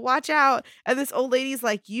heavy, so watch out." And this old lady's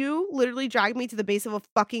like, "You literally dragged me to the base of a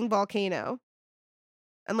fucking volcano,"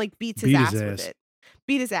 and like beats his Beat ass his with ass. it.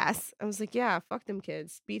 Beat his ass. I was like, "Yeah, fuck them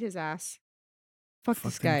kids. Beat his ass. Fuck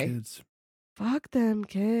this them guy. kids. Fuck them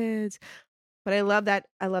kids." But I love that.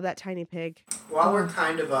 I love that tiny pig. While we're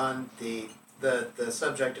kind of on the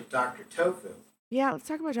subject of Dr. Tofu, Yeah, let's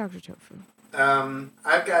talk about Dr. Tofu.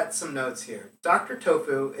 I've got some notes here. Dr.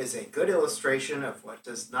 Tofu is a good illustration of what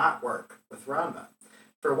does not work with Ranma.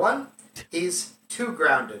 For one, he's too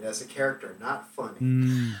grounded as a character, not funny.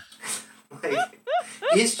 Mm. Like,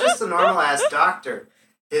 he's just a normal-ass doctor.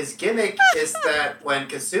 His gimmick is that when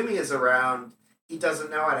Kasumi is around, he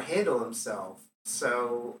doesn't know how to handle himself.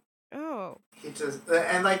 So Oh, he just...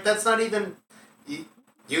 And, like, that's not even...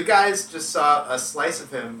 You guys just saw a slice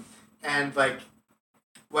of him, and, like,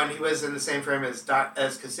 when he was in the same frame as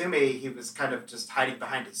Kasumi, he was kind of just hiding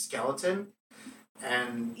behind his skeleton.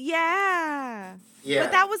 And yeah. yeah,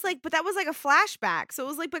 But that was like a flashback. So it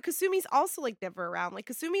was like, but Kasumi's also like never around. Like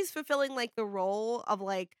Kasumi's fulfilling like the role of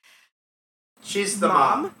like, she's the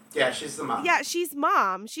Mom? mom. Yeah, she's the mom. yeah, she's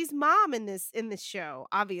mom. She's mom in this show,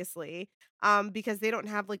 obviously. Because they don't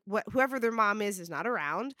have like whoever their mom is not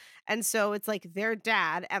around. And so it's like their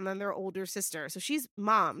dad and then their older sister. So she's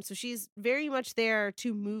mom. So she's very much there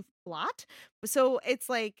to move plot. So it's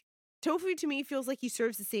like Tofu to me feels like he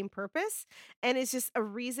serves the same purpose. And it's just a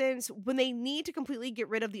reason when they need to completely get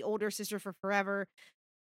rid of the older sister for forever,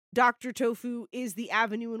 Dr. Tofu is the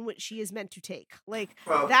avenue in which she is meant to take. Like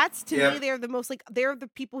Well, that's to yeah. me, they're the most like they're the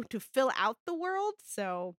people to fill out the world.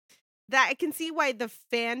 So that I can see why the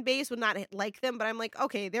fan base would not like them, but I'm like,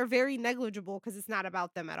 okay, they're very negligible because it's not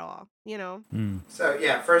about them at all. You know, Mm. So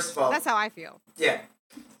yeah, first of all, that's how I feel. yeah.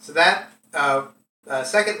 So that.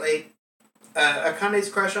 Secondly, Akane's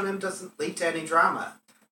crush on him doesn't lead to any drama.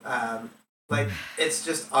 Like it's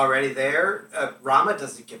just already there. Rama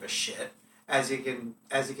doesn't give a shit, as you can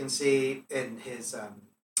see in his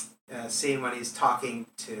scene when he's talking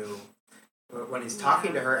to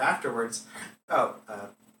her afterwards. Oh,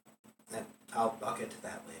 and I'll get to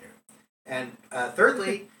that later. And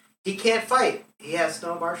thirdly, he can't fight. He has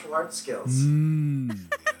no martial arts skills. Mm.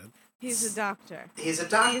 Yeah. He's a doctor. He's a He's a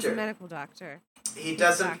doctor. medical doctor. He a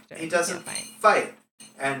doesn't. doctor. He He doesn't can't fight.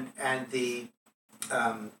 And the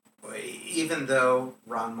even though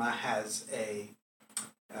Ranma has a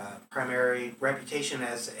primary reputation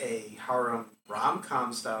as a harem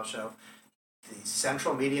rom-com style show, the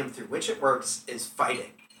central medium through which it works is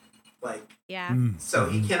fighting. Like Yeah. Mm. so,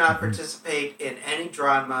 he Mhm. cannot Mhm. participate in any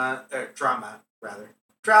drama. Drama.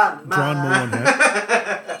 Drama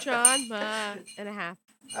 1/2. Drama and a half.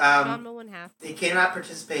 Um, Drama 1/2. he cannot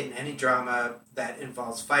participate in any drama that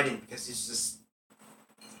involves fighting because he's just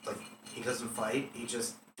like he doesn't fight.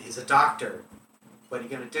 He's a doctor. What are you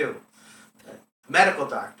gonna do? A medical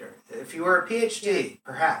doctor. If you were a PhD,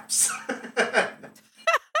 perhaps.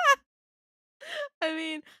 I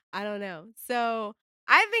mean, I don't know. So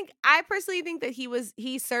I personally think that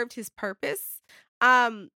he served his purpose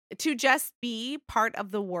to just be part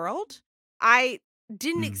of the world. I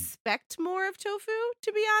didn't Mm. expect more of Tofu,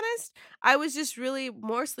 to be honest. I was just really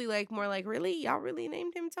mostly like more like, really? Y'all really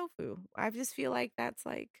named him Tofu? I just feel like that's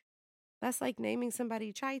like naming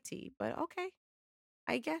somebody chai tea, but okay.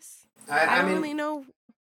 I guess. I don't mean, really know.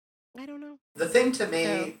 I don't know. the thing to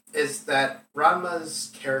me is that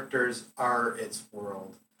Ranma's characters are its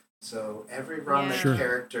world. So every Ranma Yeah. Sure.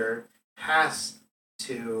 character has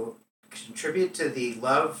to contribute to the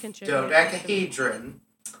love Contribute. dodecahedron,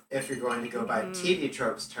 if you're going to go by Mhm. TV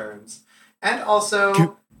tropes terms, and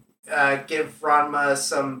also give Ranma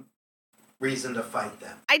some reason to fight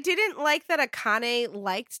them. I didn't like that Akane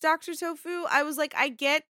liked Dr. Tofu. I was like, I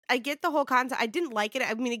get the whole concept. I didn't like it.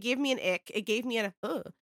 I mean, it gave me an ick. It gave me an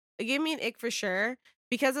ick for sure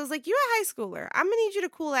because I was like, you're a high schooler. I'm gonna need you to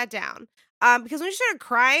cool that down. Because when she started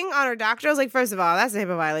crying on her doctor, I was like, first of all, that's a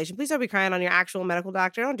HIPAA violation. Please don't be crying on your actual medical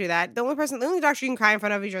doctor. Don't do that. The only doctor you can cry in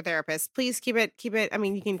front of is your therapist. Please keep it. I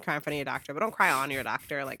mean, you can cry in front of your doctor, but don't cry on your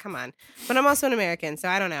doctor. Like, come on. But I'm also an American, so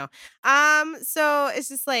I don't know. So it's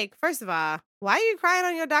just like, first of all, why are you crying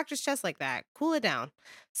on your doctor's chest like that? Cool it down.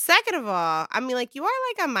 Second of all, I mean, like, you are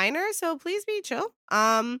like a minor, so please be chill.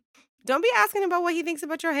 Don't be asking him about what he thinks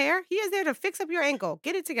about your hair. He is there to fix up your ankle.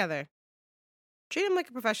 Get it together. Treat him like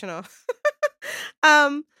a professional.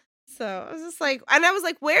 So I was just like, and I was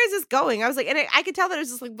like, where is this going? I was like, and I could tell that it was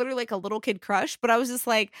just like literally like a little kid crush, but I was just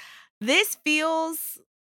like, this feels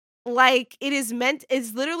like it's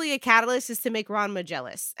literally a catalyst is to make Ranma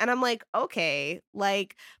jealous. And I'm like, okay,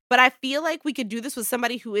 like, but I feel like we could do this with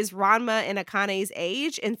somebody who is Ranma and Akane's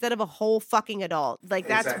age instead of a whole fucking adult. Like,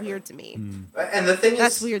 that's Exactly. weird to me. And the thing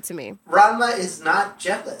That's is, weird to me. Ranma is not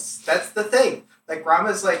jealous. That's the thing. Like,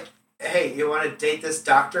 Ranma's like, hey, you want to date this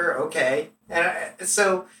doctor? Okay. And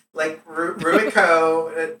so, like,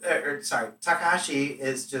 Takahashi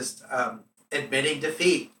is just admitting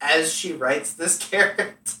defeat as she writes this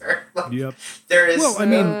character. Like, Yep. There is. Well, I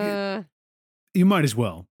mean, you might as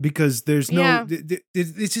well, because there's no. Yeah.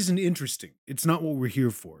 This isn't interesting. It's not what we're here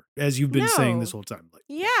for, as you've been saying this whole time. Like,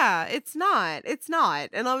 Yeah, it's not. It's not.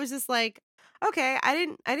 And I was just like, okay, I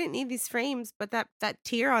didn't need these frames, but that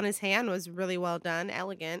tear on his hand was really well done,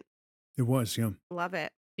 elegant. it was, yeah. Love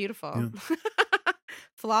it. Beautiful.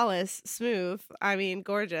 Flawless, smooth. I mean,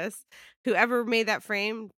 gorgeous. Whoever made that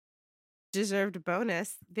frame deserved a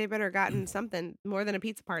bonus. They better gotten something more than a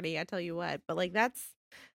pizza party, I tell you what. But like that's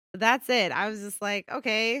it. I was just like,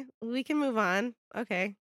 okay, we can move on.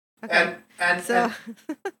 Okay. And So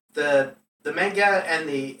the manga and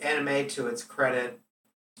the anime, to its credit,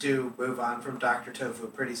 do move on from Dr. Tofu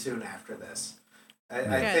pretty soon after this.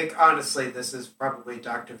 I think, honestly, this is probably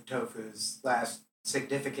Dr. Tofu's last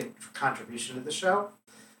significant contribution to the show.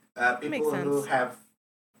 People who have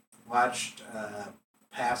watched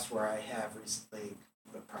past where I have recently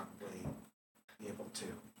would probably be able to,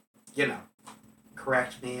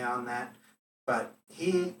 correct me on that. But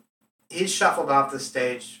he's shuffled off the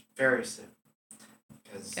stage very soon.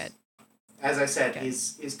 Because, as I said,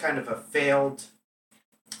 he's kind of a failed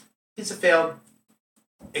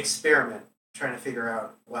experiment trying to figure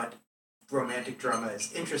out what romantic drama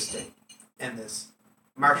is interesting in this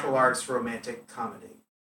martial arts romantic comedy.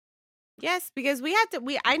 yes, because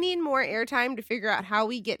I need more airtime to figure out how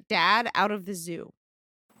we get Dad out of the zoo.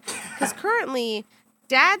 Because currently,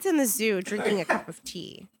 Dad's in the zoo drinking a cup of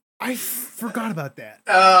tea. I forgot about that.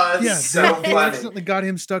 It's so they funny. accidentally got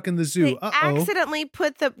him stuck in the zoo. They accidentally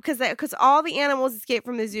put because all the animals escaped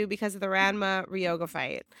from the zoo because of the Ranma Ryoga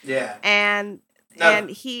fight. Yeah. And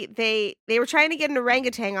they were trying to get an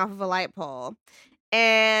orangutan off of a light pole.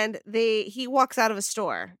 And he walks out of a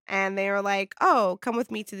store and they were like, oh, come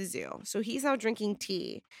with me to the zoo. So he's out drinking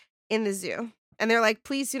tea in the zoo. And they're like,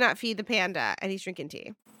 please do not feed the panda. And he's drinking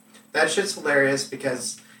tea. That shit's hilarious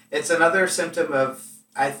because it's another symptom of,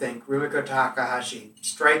 I think, Rumiko Takahashi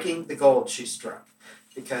striking the gold she struck.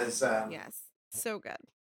 Because yes, so good.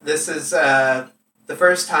 This is the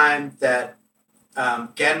first time that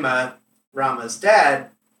Genma, Rama's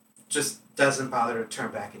dad, just doesn't bother to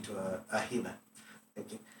turn back into a human.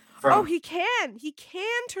 He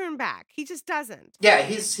can turn back. He just doesn't. Yeah,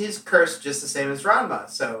 he's cursed just the same as Ranma,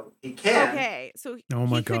 so he can. Okay, so oh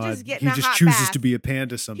my he could god, just get he in a just hot chooses bath. to be a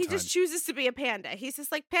panda sometimes. He just chooses to be a panda. He's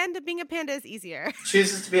just like being a panda is easier.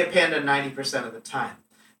 Chooses to be a panda 90% of the time.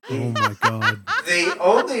 Oh my god. The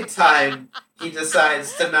only time he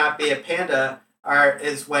decides to not be a panda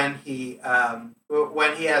is when he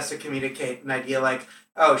has to communicate an idea like,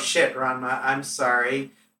 oh shit, Ranma, I'm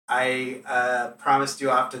sorry. I promised you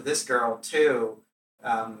off to this girl too.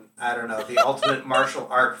 I don't know, the ultimate martial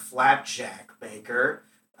art flapjack maker,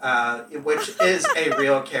 which is a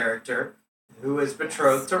real character who is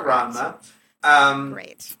betrothed to Ranma.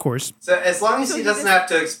 Great. Of course. So as long as he doesn't have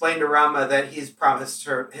to explain to Ranma that he's promised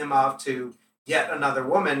him off to yet another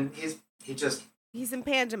woman, he's in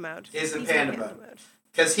panda mode. He's in panda mode.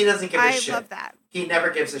 Because he doesn't give a shit. I love that. He never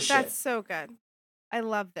gives a shit. That's so good. I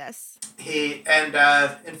love this.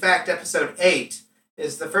 In fact, episode 8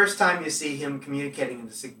 is the first time you see him communicating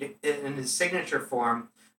in his signature form,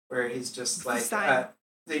 where he's just like, sign.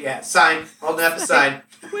 Sign, holding up a sign.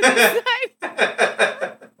 With the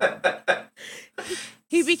sign.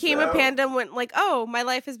 He became a panda and went like, oh, my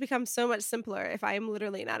life has become so much simpler if I am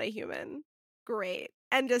literally not a human. Great.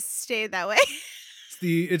 And just stayed that way.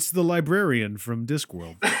 It's the librarian from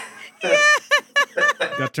Discworld. Yeah.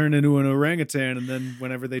 Got turned into an orangutan, and then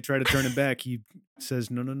whenever they try to turn him back, he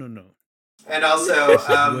says, no. And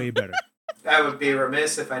also, way better. I would be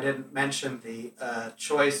remiss if I didn't mention the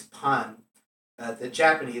choice pun, the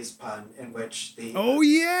Japanese pun, in which the Oh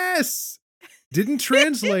yes, didn't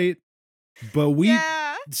translate, but we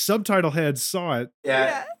Yeah. subtitle heads saw it.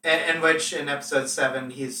 yeah, in which in episode 7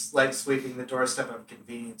 he's like sweeping the doorstep of a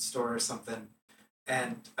convenience store or something,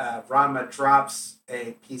 and Ranma drops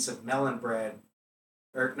a piece of melon bread,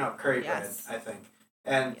 or no, curry Yes. bread, I think,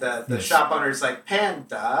 and the Yes. shop owner's like,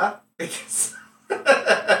 "Panda," because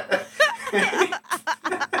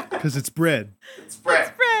Because it's bread. it's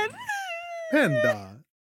bread. Friend. Panda.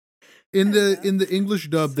 In the English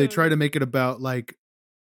dub, they So try to good. make it about like,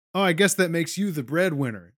 oh, I guess that makes you the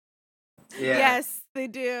breadwinner. Yeah. Yes, they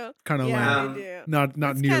do. Kind of Yeah, lame. they do. Not It's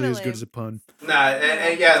nearly kinda as good lame. as a pun. No,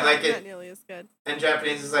 and yeah, Not- like not it nearly as good. in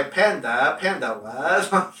Japanese is like panda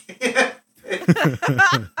what?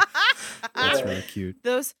 That's really cute.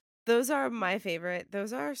 Those are my favorite.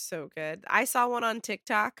 Those are so good. I saw one on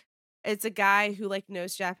TikTok. It's a guy who like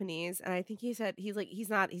knows Japanese, and I think he said he's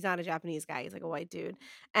not a Japanese guy. He's like a white dude,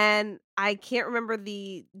 and I can't remember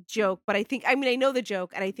the joke, but I know the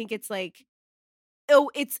joke, and I think it's like, oh,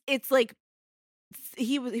 it's like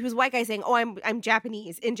he was a white guy saying, "Oh, I'm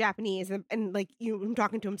Japanese," in Japanese, and like him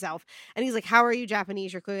talking to himself, and he's like, "How are you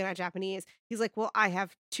Japanese? You're clearly not Japanese." He's like, "Well, I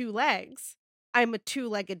have 2 legs. I'm a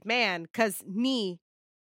 2-legged man, cause ni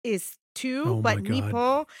is 2, Oh but my God.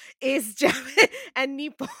 Nippon is Japan, and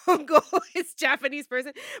Nippongo is Japanese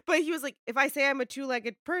person." But he was like, "If I say I'm a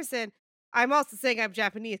 2-legged person, I'm also saying I'm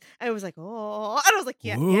Japanese." And it was like, "Oh," and I was like,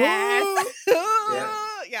 "Yeah, yes."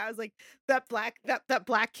 Yeah, I was like that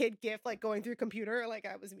black kid gif like going through computer, like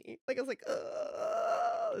I was me. Like I was like,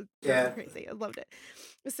 oh, Yeah. crazy. I loved it.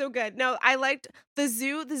 It was so good. No, I liked the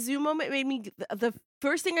zoo. The zoo moment made me the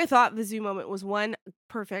first thing I thought the zoo moment was one,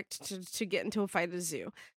 perfect to get into a fight at a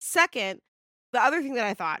zoo. Second, the other thing that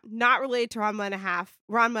I thought, not related to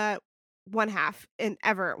Ranma 1/2 and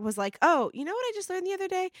ever, was like, oh, you know what I just learned the other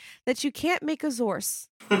day? That you can't make a horse.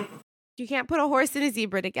 You can't put a horse and a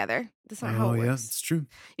zebra together. That's not how Oh it yeah, works. it's true.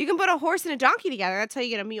 You can put a horse and a donkey together. That's how you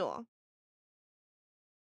get a mule.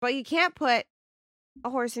 But you can't put a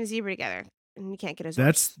horse and a zebra together, and you can't get a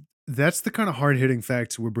horse. That's the kind of hard hitting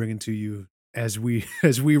facts we're bringing to you as we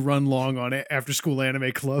run long on it after school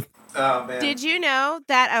anime club. Oh man. Did you know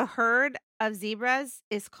that a herd of zebras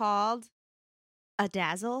is called a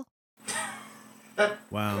dazzle?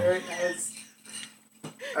 Wow. Very nice.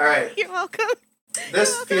 All right. You're welcome.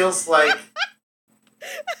 This feels like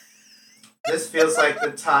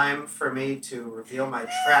the time for me to reveal my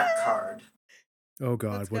trap card. Oh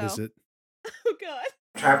God, Let's what is go. it? Oh God.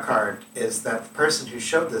 Trap card is that the person who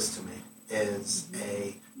showed this to me is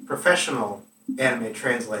a professional anime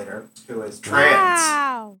translator who is trans.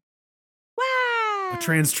 Wow. A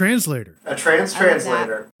trans translator. A trans I love that.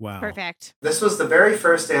 translator. Wow. Perfect. This was the very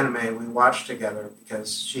first anime we watched together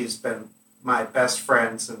because she's been my best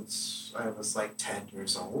friend since I was like 10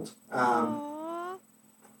 years old. Aw.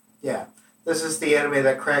 Yeah. This is the anime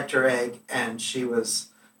that cracked her egg, and she was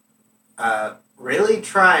really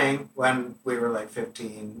trying when we were like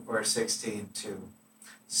 15 or 16 to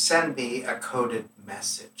send me a coded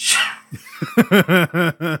message.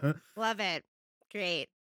 Love it. Great.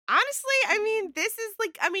 Honestly, I mean, this is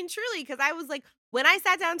like, I mean, truly, because I was like, when I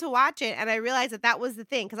sat down to watch it and I realized that was the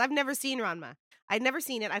thing, because I've never seen Ranma. I'd never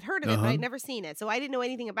seen it. I'd heard of it, but I'd never seen it. So I didn't know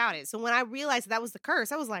anything about it. So when I realized that was the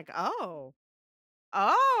curse, I was like, oh,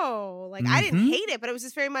 like I didn't Mhm. hate it, but it was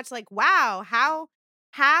just very much like, wow,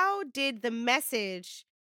 how did the message,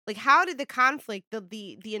 like how did the conflict,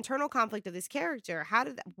 the internal conflict of this character, how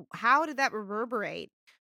did that reverberate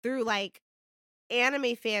through like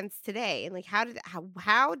anime fans today? And like how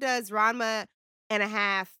does Ranma and a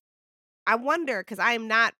half, I wonder, because I am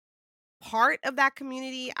not part of that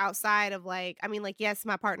community outside of like, I mean, like, yes,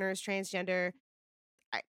 my partner is transgender.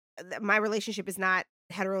 My relationship is not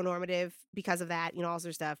heteronormative because of that, all sorts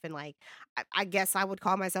of stuff. And like, I guess I would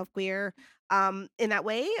call myself queer in that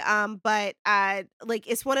way. But like,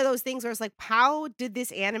 it's one of those things where it's like, how did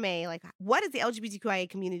this anime, like, what is the LGBTQIA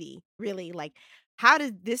community really like? How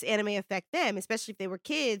did this anime affect them, especially if they were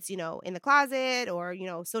kids, in the closet or,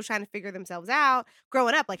 still trying to figure themselves out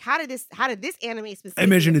growing up? Like, how did this anime specifically I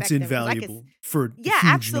imagine affect it's them? 'Cause I could invaluable for yeah, a huge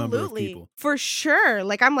absolutely. number of people. For sure.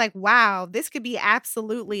 Like, I'm like, wow, this could be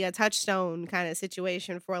absolutely a touchstone kind of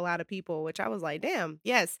situation for a lot of people, which I was like, damn,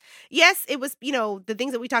 yes. Yes, it was, the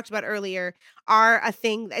things that we talked about earlier are a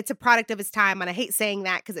thing. It's a product of its time. And I hate saying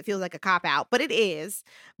that because it feels like a cop out, but it is.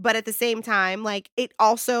 But at the same time, like, it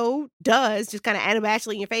also does just kind of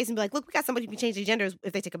animationally in your face and be like, look, we got somebody who can change their genders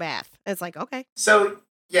if they take a bath. And it's like, okay. So,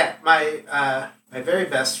 yeah, my very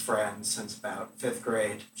best friend since about 5th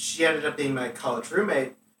grade, she ended up being my college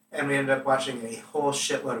roommate, and we ended up watching a whole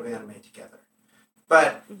shitload of anime together.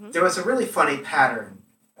 But Mhm. there was a really funny pattern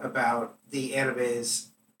about the animes.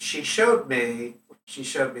 She showed me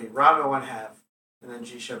Ranma One Half, and then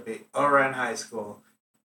she showed me Ouran High School,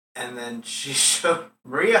 and then she showed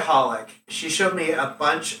Maria Holic. She showed me a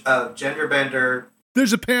bunch of gender bender.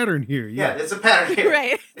 There's a pattern here. Yeah, there's a pattern here.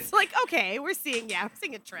 Right. It's like, okay, we're seeing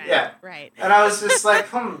a trend. Yeah. Right. And I was just like,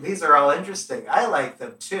 these are all interesting. I like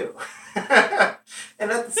them too. And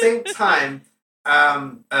at the same time,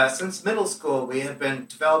 since middle school, we have been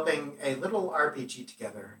developing a little RPG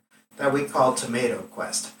together that we call Tomato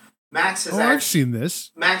Quest. Max has I've seen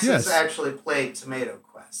this. Max Yes. has actually played Tomato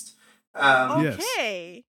Quest. Yes.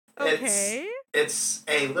 Okay. Okay. It's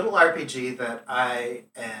a little RPG that I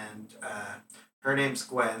and her name's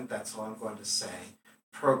Gwen, that's all I'm going to say,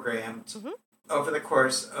 programmed Mhm. over the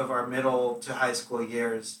course of our middle to high school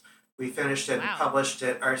years. We finished it and Wow. published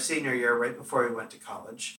it our senior year right before we went to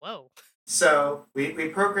college. Whoa. So we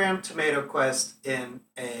programmed Tomato Quest in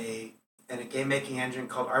a game making engine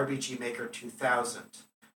called RPG Maker 2000,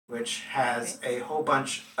 which has a whole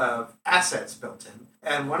bunch of assets built in.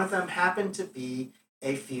 And one of them happened to be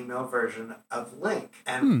a female version of Link.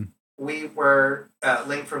 And we were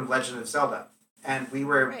Link from Legend of Zelda. And we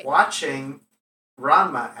were Right. watching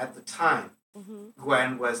Ranma at the time. Mhm.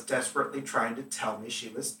 Gwen was desperately trying to tell me she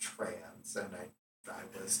was trans, and I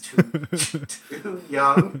was too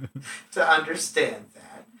young to understand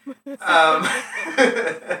that.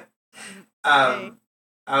 I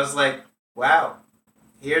was like, wow,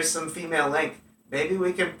 here's some female Link. Maybe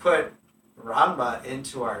we can put Ranma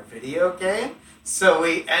into our video game. So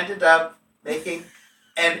we ended up making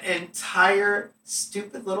an entire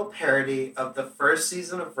stupid little parody of the first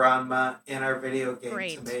season of Ranma in our video game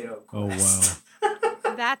Great. Tomato Oh, Quest. wow.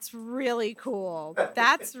 That's really cool.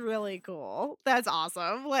 That's really cool. That's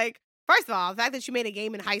awesome. Like, first of all, the fact that you made a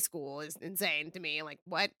game in high school is insane to me. Like,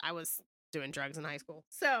 what? I was doing drugs in high school.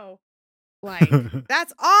 So, like,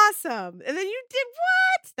 that's awesome. And then you did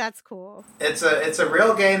what? That's cool. It's a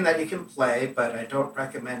real game that you can play, but I don't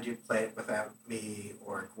recommend you play it without me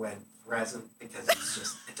or Gwen present because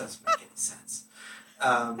it doesn't make any sense.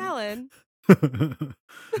 Valid.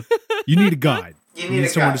 You need a guide. You You need need a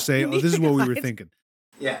someone guide. to say, You "Oh, need this is a what we were guide. thinking."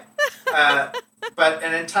 Yeah. But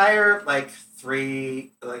an entire I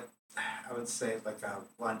would say like a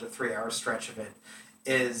 1 to 3 hour stretch of it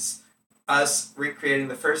is us recreating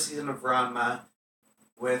the first season of Ranma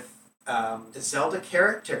with the Zelda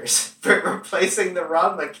characters, but replacing the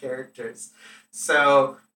Ranma characters.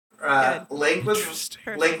 So Link was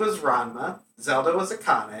Ranma, Zelda was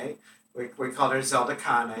Akane. We called her Zelda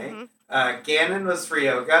Kane. Ganon was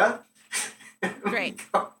Ryoga. Great.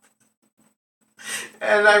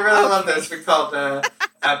 And I really love this. We called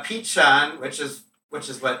Pichan, which is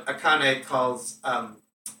what Akane calls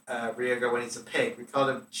Ryoga when he's a pig. We called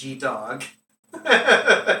him G-Dog.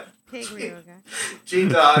 Pig Ryoga.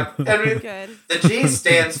 G-Dog. And Good. the G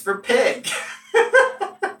stands for pig.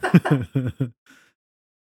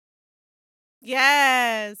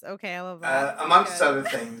 Yes. Okay, I love that. Amongst Good. other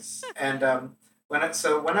things. And when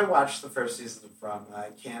I watched the first season of Ranma, I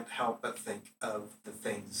can't help but think of the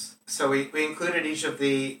things. So we included each of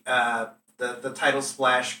the title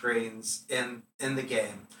splash screens in the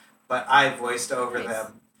game, but I voiced over Nice.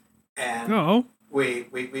 them, and we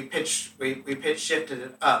pitch shifted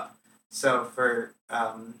it up. So for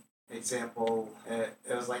example,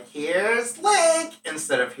 it was like here's Link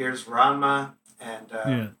instead of here's Ranma,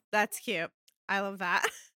 and That's cute. I love that.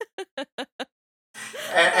 and,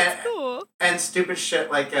 That's cool. and stupid shit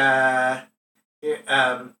like God,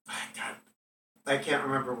 I can't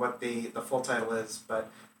remember what the full title is, but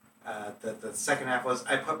the second half was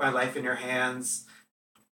I put my life in your hands,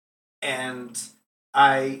 and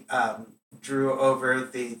I drew over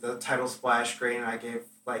the title splash screen. And I gave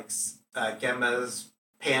Gemma's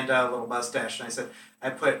panda a little mustache, and I said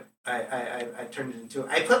I turned it into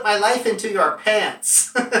I put my life into your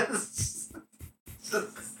pants.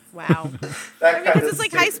 Wow. That Because kind it's of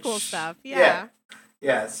like high stupid school sh- stuff. Yeah.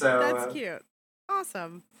 Yeah, so That's cute.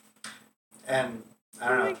 Awesome. and I Oh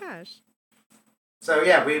don't my know. gosh. So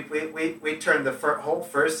yeah, we turned the whole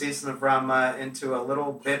first season of Ranma into a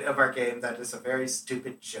little bit of our game that is a very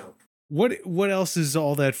stupid joke. What else is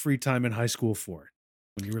all that free time in high school for?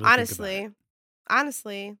 When you really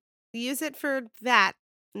Honestly, use it for that,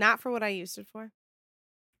 not for what I used it for.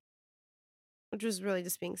 Which was really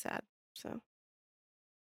just being sad. So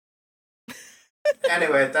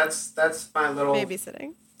Anyway, that's my little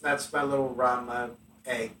babysitting. Ranma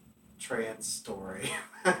egg trans story.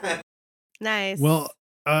 Nice. Well,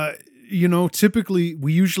 typically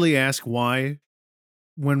we usually ask why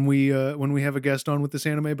when we have a guest on with this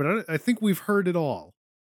anime, but I think we've heard it all.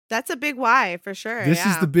 That's a big why for sure. This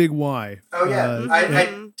is the big why. Oh yeah, Mhm.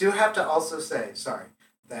 I do have to also say, sorry,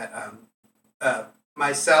 that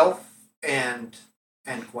myself and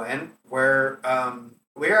Gwen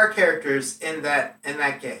we are characters in that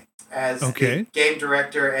game as the game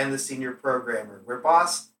director and the senior programmer. We're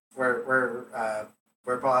boss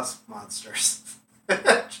monsters.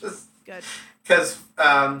 Just good because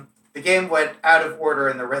the game went out of order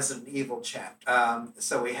in the Resident Evil chapter,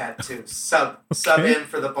 so we had to sub in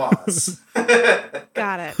for the boss.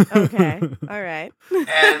 Got it. Okay. All right.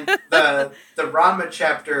 And the Ranma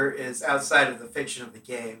chapter is outside of the fiction of the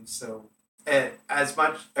game, so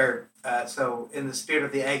so in the spirit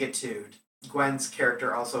of the Eggitude, Gwen's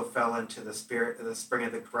character also fell into the spring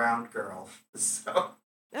of the ground girl. So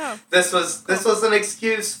this was an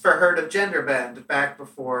excuse for her to gender bend back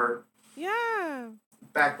before. Yeah.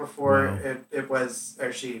 Back before it was,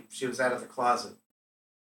 or she was out of the closet.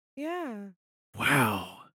 Yeah.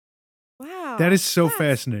 Wow. Wow. That is so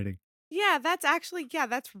fascinating. Yeah, that's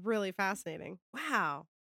really fascinating. Wow.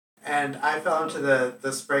 And I fell into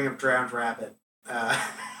the spring of drowned rabbit.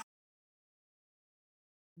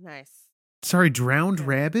 Nice. Sorry, drowned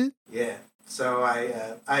rabbit? Yeah. So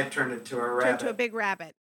I turned into a rabbit. Turned into a big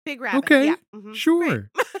rabbit. Big rabbit. Okay. Yeah. Sure.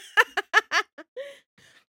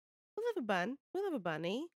 We love a bun. We love a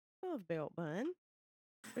bunny. We love a big old bun.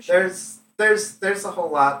 For Sure. There's a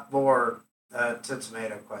whole lot more to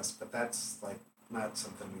Tomato Quest, but that's like not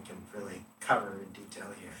something we can really cover in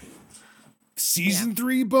detail here. Season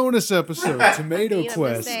 3 bonus episode, Tomato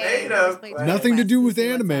Quest. Tomato Quest. Nothing to do with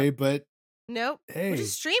anime, but nope. Hey. We'll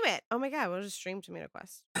just stream it. Oh my god, we'll just stream Tomato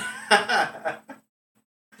Quest.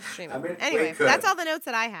 Stream it. I mean, anyway, that's all the notes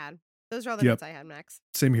that I had. Those are all the notes I had, Max.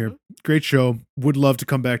 Same here. Great show. Would love to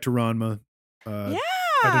come back to Ranma. Yeah.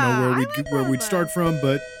 I don't know where we'd start from,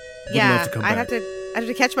 but would love to come back. I'd have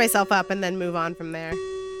to catch myself up and then move on from there.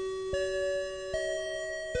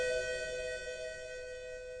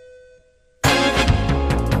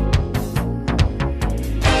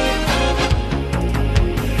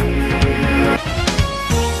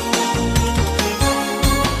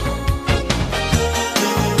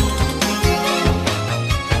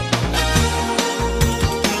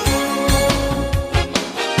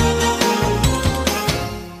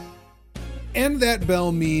 And that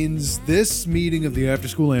bell means this meeting of the After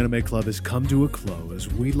School Anime Club has come to a close.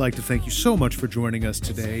 We'd like to thank you so much for joining us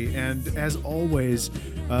today, and as always,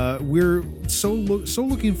 we're so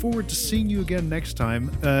looking forward to seeing you again next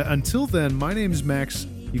time. Until then, my name is Max.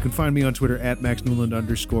 You can find me on Twitter at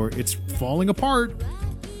 @MaxNewland_. It's falling apart,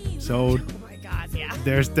 so oh my god, yeah.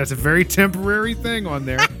 that's a very temporary thing on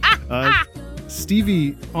there.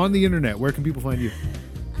 Stevie, on the internet, where can people find you?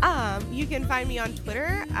 You can find me on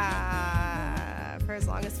Twitter for as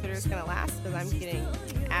long as Twitter is gonna last, because I'm getting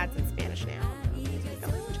ads in Spanish now.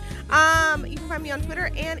 You can find me on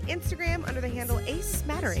Twitter and Instagram under the handle A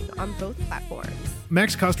Smattering on both platforms.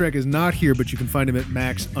 Max Kostrak is not here, but you can find him at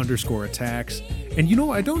Max_attacks. And you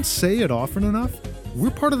know, I don't say it often enough.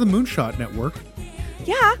 We're part of the Moonshot Network.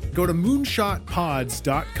 Yeah. Go to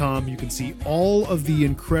moonshotpods.com. You can see all of the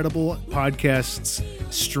incredible podcasts,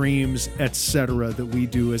 streams, etc. that we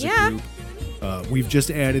do as a group. We've just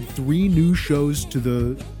added 3 new shows to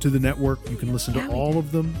the network. You can listen to all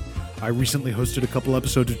of them. I recently hosted a couple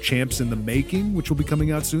episodes of Champs in the Making, which will be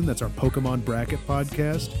coming out soon. That's our Pokemon Bracket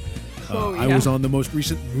podcast. I was on the most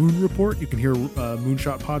recent Moon Report. You can hear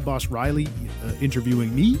Moonshot Pod Boss Riley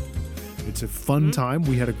interviewing me. It's a fun time.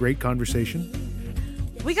 We had a great conversation.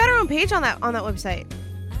 We got our own page on that website.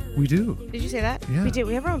 We do. Did you say that? Yeah. We do.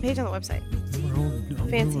 We have our own page on the website.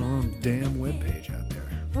 Fancy. Our own damn webpage out there.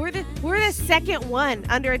 We're the second one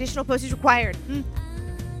under additional postage required.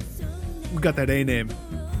 We got that A name.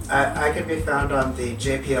 I can be found on the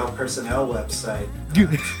JPL personnel website.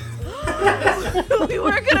 We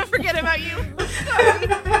weren't gonna forget about you.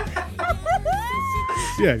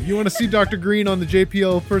 Yeah, if you want to see Dr. Green on the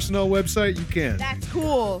JPL personnel website, you can. That's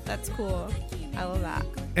cool. I love that.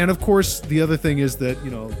 And of course, the other thing is that, you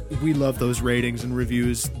know, we love those ratings and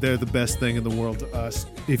reviews. They're the best thing in the world to us.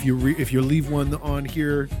 If you leave one on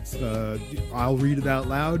here, I'll read it out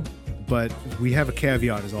loud. But we have a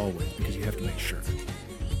caveat as always, because you have to make sure.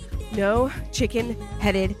 No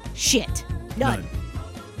chicken-headed shit. None.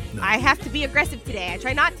 I have to be aggressive today. I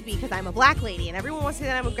try not to be because I'm a black lady, and everyone wants to say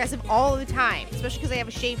that I'm aggressive all the time, especially because I have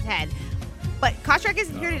a shaved head. But Kostrak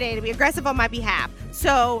isn't here today to be aggressive on my behalf.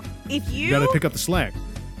 So if you gotta pick up the slack.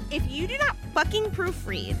 If you do not fucking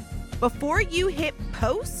proofread before you hit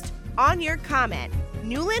post on your comment,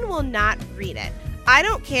 Newland will not read it. I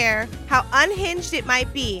don't care how unhinged it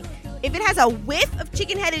might be. If it has a whiff of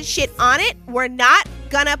chicken-headed shit on it, we're not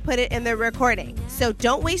gonna put it in the recording. So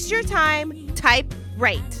don't waste your time. Type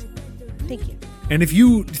right. Thank you. And if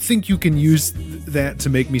you think you can use that to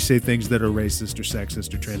make me say things that are racist or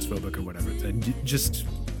sexist or transphobic or whatever, then just...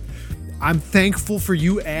 I'm thankful for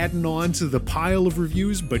you adding on to the pile of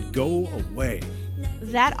reviews, but go away.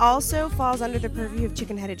 That also falls under the purview of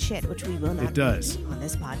chicken-headed shit, which we will not It does. read on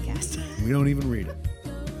this podcast. We don't even read it.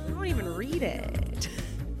 We don't even read it.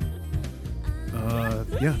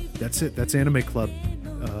 Yeah, that's it. That's Anime Club.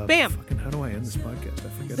 Bam. Fucking, how do I end this podcast? I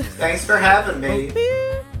forget. how I- Thanks for having me.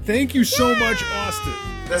 Thank you so much, Austin.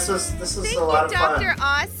 This was Thank a lot you, of fun. Dr.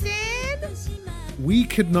 Austin. We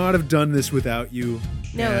could not have done this without you.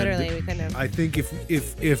 No, And literally, we couldn't have. I think if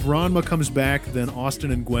Ranma comes back, then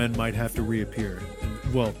Austin and Gwen might have to reappear.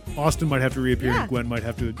 Well, Austin might have to reappear, Yeah. and Gwen might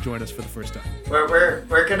have to join us for the first time.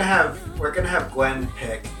 We're gonna have Gwen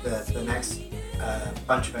pick the next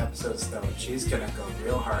bunch of episodes though, and she's gonna go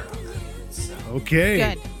real hard on that. So.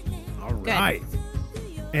 Okay. Good. All right.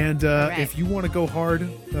 And right. if you want to go hard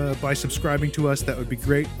by subscribing to us, that would be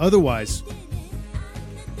great. Otherwise,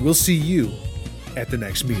 we'll see you at the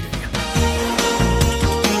next meeting.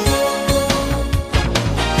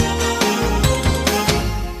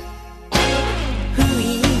 不意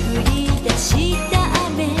に降り出した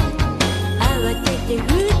雨慌てて二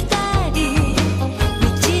人道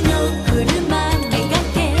の車めが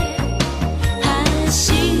け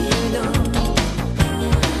走るの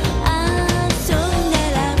ああそんな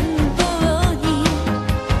乱暴に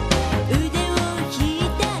腕を引い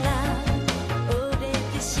たら折れ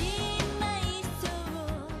てしまいそう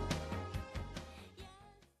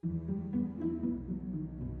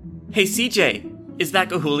Hey CJ, is that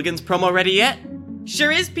Gahooligans promo ready yet? Sure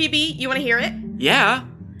is, PB. You want to hear it? Yeah.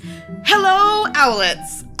 Hello,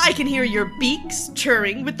 owlets! I can hear your beaks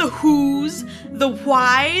churring with the who's, the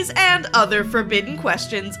whys, and other forbidden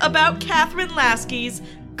questions about Catherine Lasky's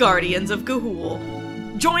Guardians of Gahool.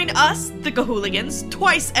 Join us, the Gahooligans,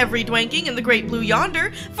 twice every dwanking in the Great Blue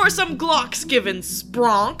Yonder for some Glocksgiven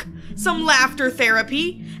spronk, some laughter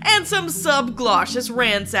therapy, and some subglossus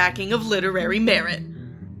ransacking of literary merit.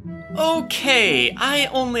 Okay, I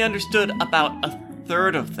only understood about a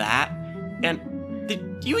third of that. And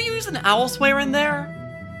did you use an owl swear in there?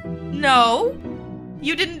 No?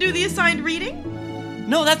 You didn't do the assigned reading?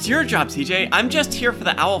 No, that's your job, CJ. I'm just here for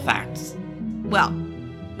the owl facts. Well,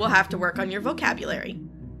 we'll have to work on your vocabulary.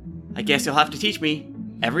 I guess you'll have to teach me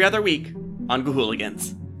every other week on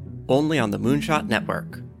Gahooligans. Only on the Moonshot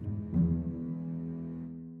Network.